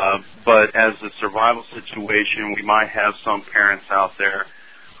 But as a survival situation, we might have some parents out there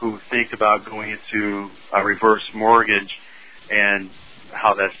who think about going into a reverse mortgage and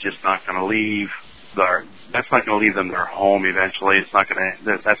how that's just not going to leave them their home eventually. That's not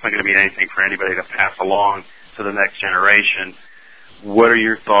going to be anything for anybody to pass along to the next generation. What are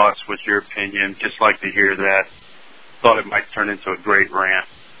your thoughts? What's your opinion? Just like to hear that. Thought it might turn into a great rant.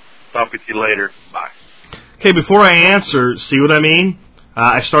 Talk with you later. Bye. Okay, before I answer, see what I mean?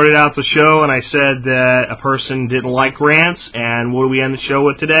 I started out the show and I said that a person didn't like rants, and what do we end the show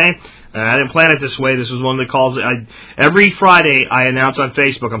with today? I didn't plan it this way. This was one of the calls. Every Friday I announce on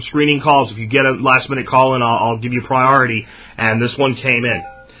Facebook, I'm screening calls. If you get a last-minute call in, I'll give you priority, and this one came in.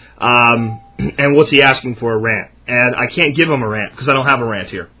 And what's he asking for? A rant. And I can't give him a rant because I don't have a rant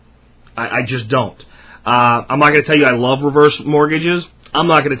here. I just don't. I'm not going to tell you I love reverse mortgages. I'm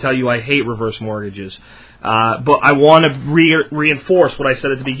not going to tell you I hate reverse mortgages. But I want to reinforce what I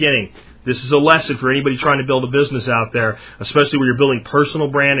said at the beginning. This is a lesson for anybody trying to build a business out there, especially where you're building personal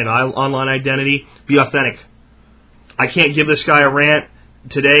brand and online identity. Be authentic. I can't give this guy a rant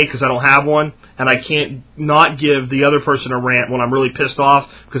today because I don't have one, and I can't not give the other person a rant when I'm really pissed off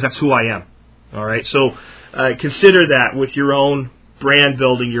because that's who I am. All right? So consider that with your own brand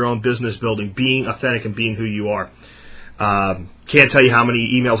building, your own business building, being authentic and being who you are. Can't tell you how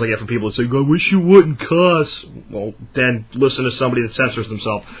many emails I get from people that say, I wish you wouldn't cuss. Well, then listen to somebody that censors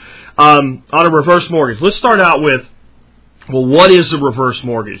themselves. On a reverse mortgage, let's start out with, well, what is a reverse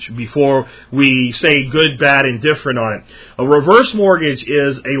mortgage before we say good, bad, indifferent on it? A reverse mortgage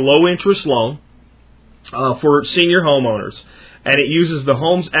is a low-interest loan for senior homeowners, and it uses the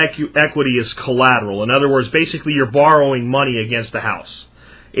home's equity as collateral. In other words, basically you're borrowing money against the house.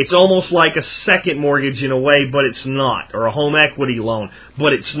 It's almost like a second mortgage in a way, but it's not, or a home equity loan,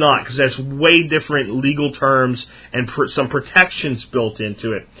 but it's not, because there's way different legal terms and some protections built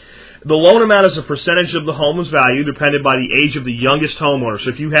into it. The loan amount is a percentage of the home's value depended by the age of the youngest homeowner.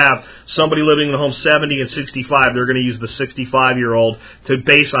 So if you have somebody living in the home 70 and 65, they're going to use the 65-year-old to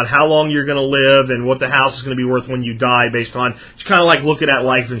base on how long you're going to live and what the house is going to be worth when you die based on, it's kind of like looking at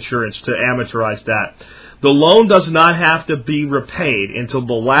life insurance to amateurize that. The loan does not have to be repaid until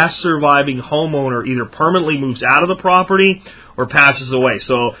the last surviving homeowner either permanently moves out of the property or passes away.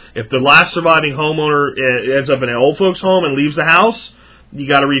 So if the last surviving homeowner ends up in an old folks' home and leaves the house, you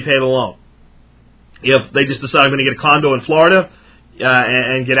got to repay the loan. If they just decide I'm going to get a condo in Florida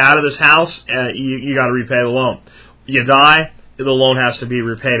and get out of this house, you got to repay the loan. You die, the loan has to be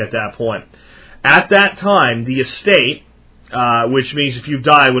repaid at that point. At that time, the estate, which means if you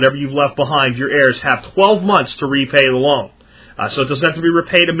die, whatever you've left behind, your heirs have 12 months to repay the loan. So it doesn't have to be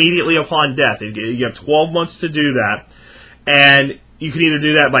repaid immediately upon death. You have 12 months to do that. And you can either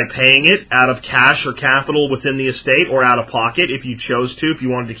do that by paying it out of cash or capital within the estate or out of pocket if you chose to, if you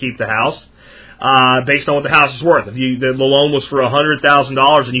wanted to keep the house, based on what the house is worth. If the loan was for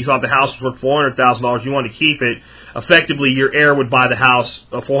 $100,000 and you thought the house was worth $400,000, you wanted to keep it, effectively your heir would buy the house,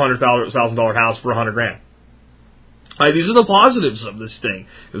 a $400,000 house for $100,000. Right, these are the positives of this thing.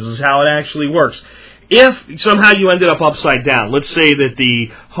 This is how it actually works. If somehow you ended up upside down, let's say that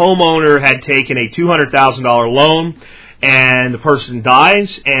the homeowner had taken a $200,000 loan, and the person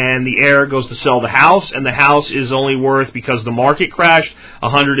dies, and the heir goes to sell the house, and the house is only worth, because the market crashed,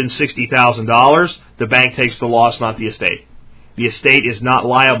 $160,000. The bank takes the loss, not the estate. The estate is not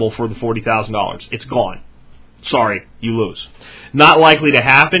liable for the $40,000. It's gone. Sorry, you lose. Not likely to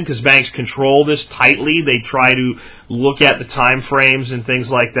happen because banks control this tightly. They try to look at the time frames and things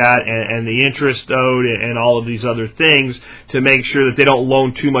like that, and the interest owed and all of these other things to make sure that they don't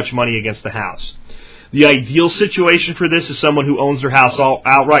loan too much money against the house. The ideal situation for this is someone who owns their house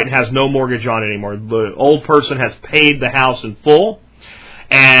outright and has no mortgage on it anymore. The old person has paid the house in full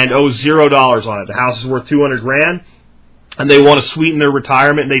and owes $0 on it. The house is worth $200,000, and they want to sweeten their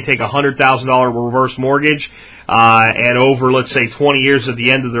retirement, and they take a $100,000 reverse mortgage, and over, let's say, 20 years at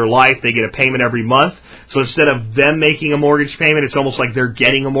the end of their life, they get a payment every month. So instead of them making a mortgage payment, it's almost like they're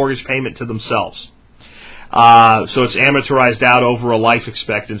getting a mortgage payment to themselves. So it's amortized out over a life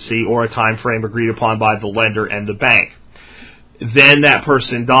expectancy or a time frame agreed upon by the lender and the bank. Then that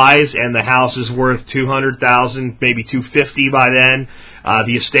person dies, and the house is worth $200,000, maybe $250,000 by then.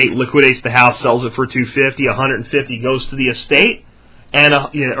 The estate liquidates the house, sells it for $250,000. $150,000 goes to the estate, and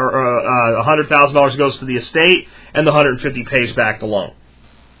 $100,000 goes to the estate, and the $150,000 pays back the loan.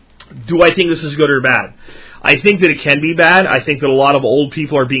 Do I think this is good or bad? I think that it can be bad. I think that a lot of old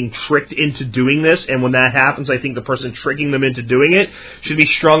people are being tricked into doing this, and when that happens, I think the person tricking them into doing it should be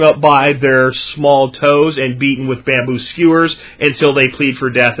strung up by their small toes and beaten with bamboo skewers until they plead for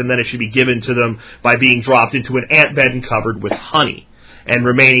death, and then it should be given to them by being dropped into an ant bed and covered with honey and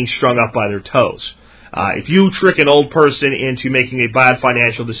remaining strung up by their toes. If you trick an old person into making a bad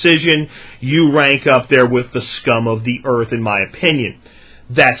financial decision, you rank up there with the scum of the earth, in my opinion.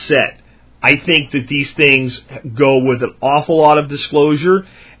 That said, I think that these things go with an awful lot of disclosure,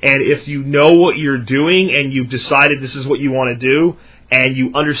 and if you know what you're doing and you've decided this is what you want to do and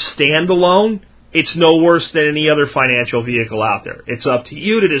you understand the loan, it's no worse than any other financial vehicle out there. It's up to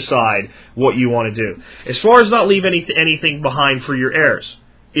you to decide what you want to do. As far as not leave anything behind for your heirs,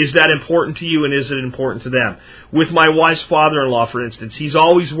 is that important to you, and is it important to them? With my wife's father-in-law, for instance, he's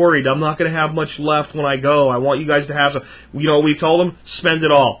always worried, I'm not going to have much left when I go. I want you guys to have some. You know what we told him? Spend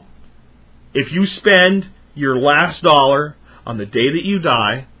it all. If you spend your last dollar on the day that you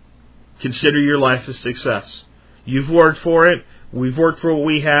die, consider your life a success. You've worked for it. We've worked for what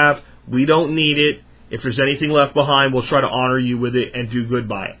we have. We don't need it. If there's anything left behind, we'll try to honor you with it and do good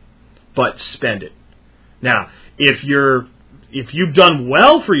by it. But spend it. Now, if you've done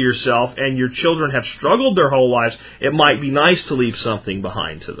well for yourself and your children have struggled their whole lives, it might be nice to leave something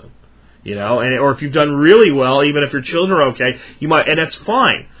behind to them. You know, or if you've done really well, even if your children are okay, you might, and that's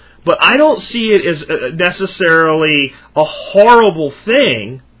fine. But I don't see it as necessarily a horrible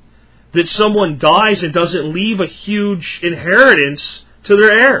thing that someone dies and doesn't leave a huge inheritance to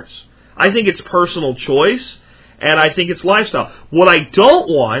their heirs. I think it's personal choice, and I think it's lifestyle. What I don't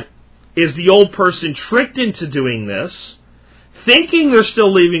want is the old person tricked into doing this, thinking they're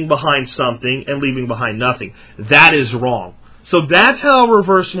still leaving behind something and leaving behind nothing. That is wrong. So that's how a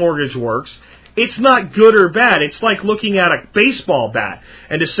reverse mortgage works. It's not good or bad. It's like looking at a baseball bat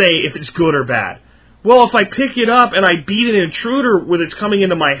and to say if it's good or bad. Well, if I pick it up and I beat an intruder that's coming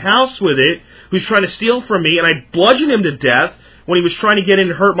into my house with it, who's trying to steal from me, and I bludgeon him to death when he was trying to get in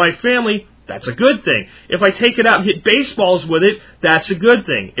and hurt my family, that's a good thing. If I take it out and hit baseballs with it, that's a good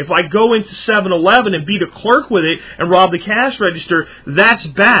thing. If I go into 7-Eleven and beat a clerk with it and rob the cash register, that's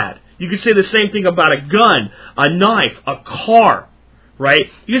bad. You could say the same thing about a gun, a knife, a car.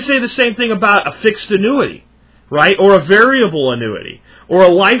 Right? You can say the same thing about a fixed annuity, right? Or a variable annuity, or a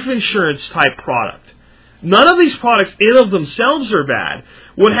life insurance type product. None of these products in of themselves are bad.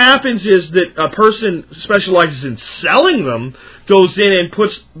 What happens is that a person specializes in selling them, goes in and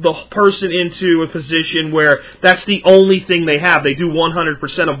puts the person into a position where that's the only thing they have. They do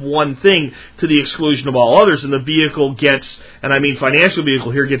 100% of one thing to the exclusion of all others, and the vehicle gets, and I mean financial vehicle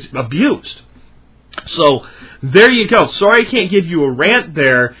here, gets abused. So, there you go. Sorry I can't give you a rant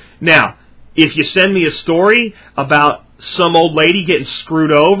there. Now, if you send me a story about some old lady getting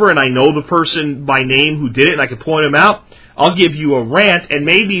screwed over, and I know the person by name who did it, and I can point him out, I'll give you a rant, and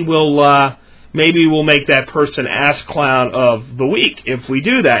maybe we'll make that person ass clown of the week if we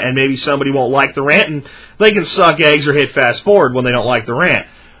do that, and maybe somebody won't like the rant, and they can suck eggs or hit fast forward when they don't like the rant.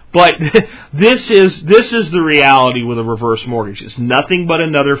 But this is the reality with a reverse mortgage. It's nothing but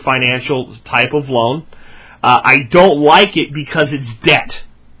another financial type of loan. I don't like it because it's debt.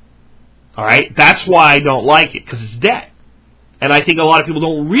 All right? That's why I don't like it, because it's debt. And I think a lot of people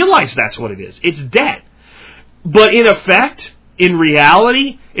don't realize that's what it is. It's debt. But in effect, in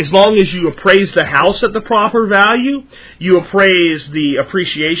reality, as long as you appraise the house at the proper value, you appraise the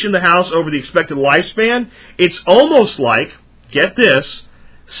appreciation of the house over the expected lifespan, it's almost like, get this,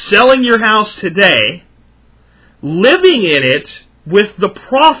 selling your house today, living in it with the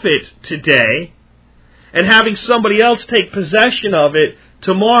profit today, and having somebody else take possession of it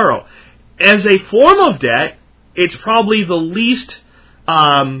tomorrow. As a form of debt, it's probably the least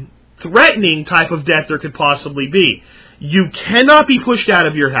threatening type of debt there could possibly be. You cannot be pushed out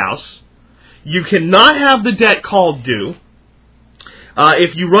of your house. You cannot have the debt called due.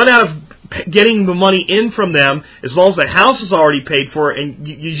 If you run out of getting the money in from them, as long as the house is already paid for and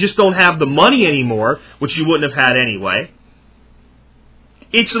you just don't have the money anymore, which you wouldn't have had anyway.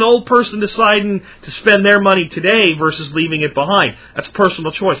 It's an old person deciding to spend their money today versus leaving it behind. That's a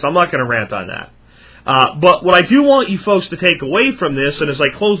personal choice. I'm not going to rant on that. But what I do want you folks to take away from this, and as I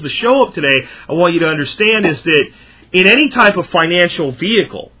close the show up today, I want you to understand is that in any type of financial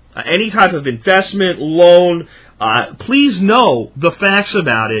vehicle, any type of investment, loan, please know the facts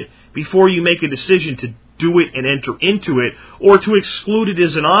about it before you make a decision to do it and enter into it or to exclude it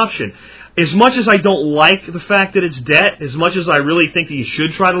as an option. As much as I don't like the fact that it's debt, as much as I really think that you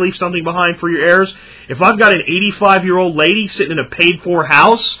should try to leave something behind for your heirs, if I've got an 85-year-old lady sitting in a paid-for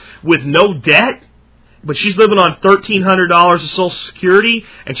house with no debt, but she's living on $1,300 of Social Security,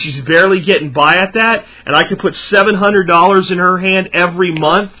 and she's barely getting by at that, and I can put $700 in her hand every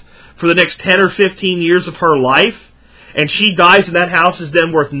month for the next 10 or 15 years of her life, and she dies and that house is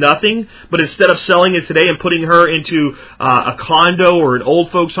then worth nothing, but instead of selling it today and putting her into a condo or an old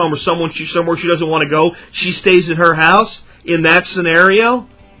folks home or somewhere she doesn't want to go, she stays in her house, in that scenario,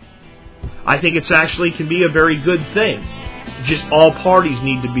 I think it's actually can be a very good thing. Just all parties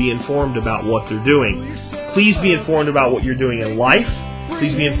need to be informed about what they're doing. Please be informed about what you're doing in life.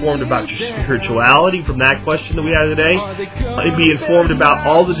 Please be informed about your spirituality from that question that we had today. And be informed about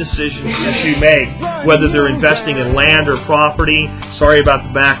all the decisions that you make, whether they're investing in land or property. Sorry about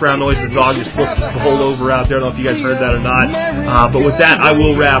the background noise. The dog just flipped the whole over out there. I don't know if you guys heard that or not. But with that, I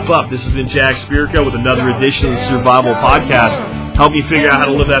will wrap up. This has been Jack Spirko with another edition of the Survival Podcast. Help you figure out how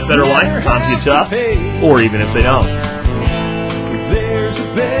to live that better life when times get tough, or even if they don't. There's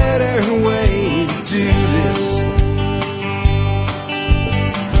a better way to do this.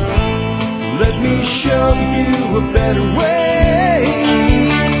 Let me show you a better way.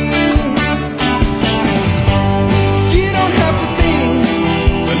 You don't have to be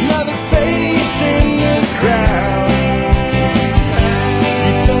another face in the crowd.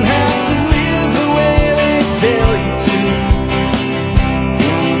 You don't have to live the way they tell you to.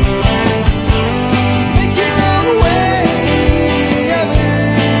 Make your own way,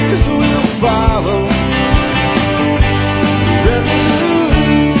 others will follow.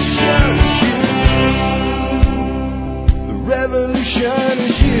 Revolution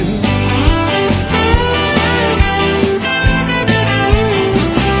is you.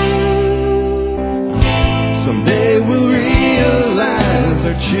 Someday we'll realize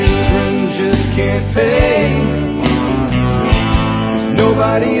our children just can't pay.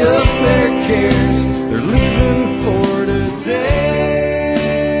 Nobody up there cares. They're leaving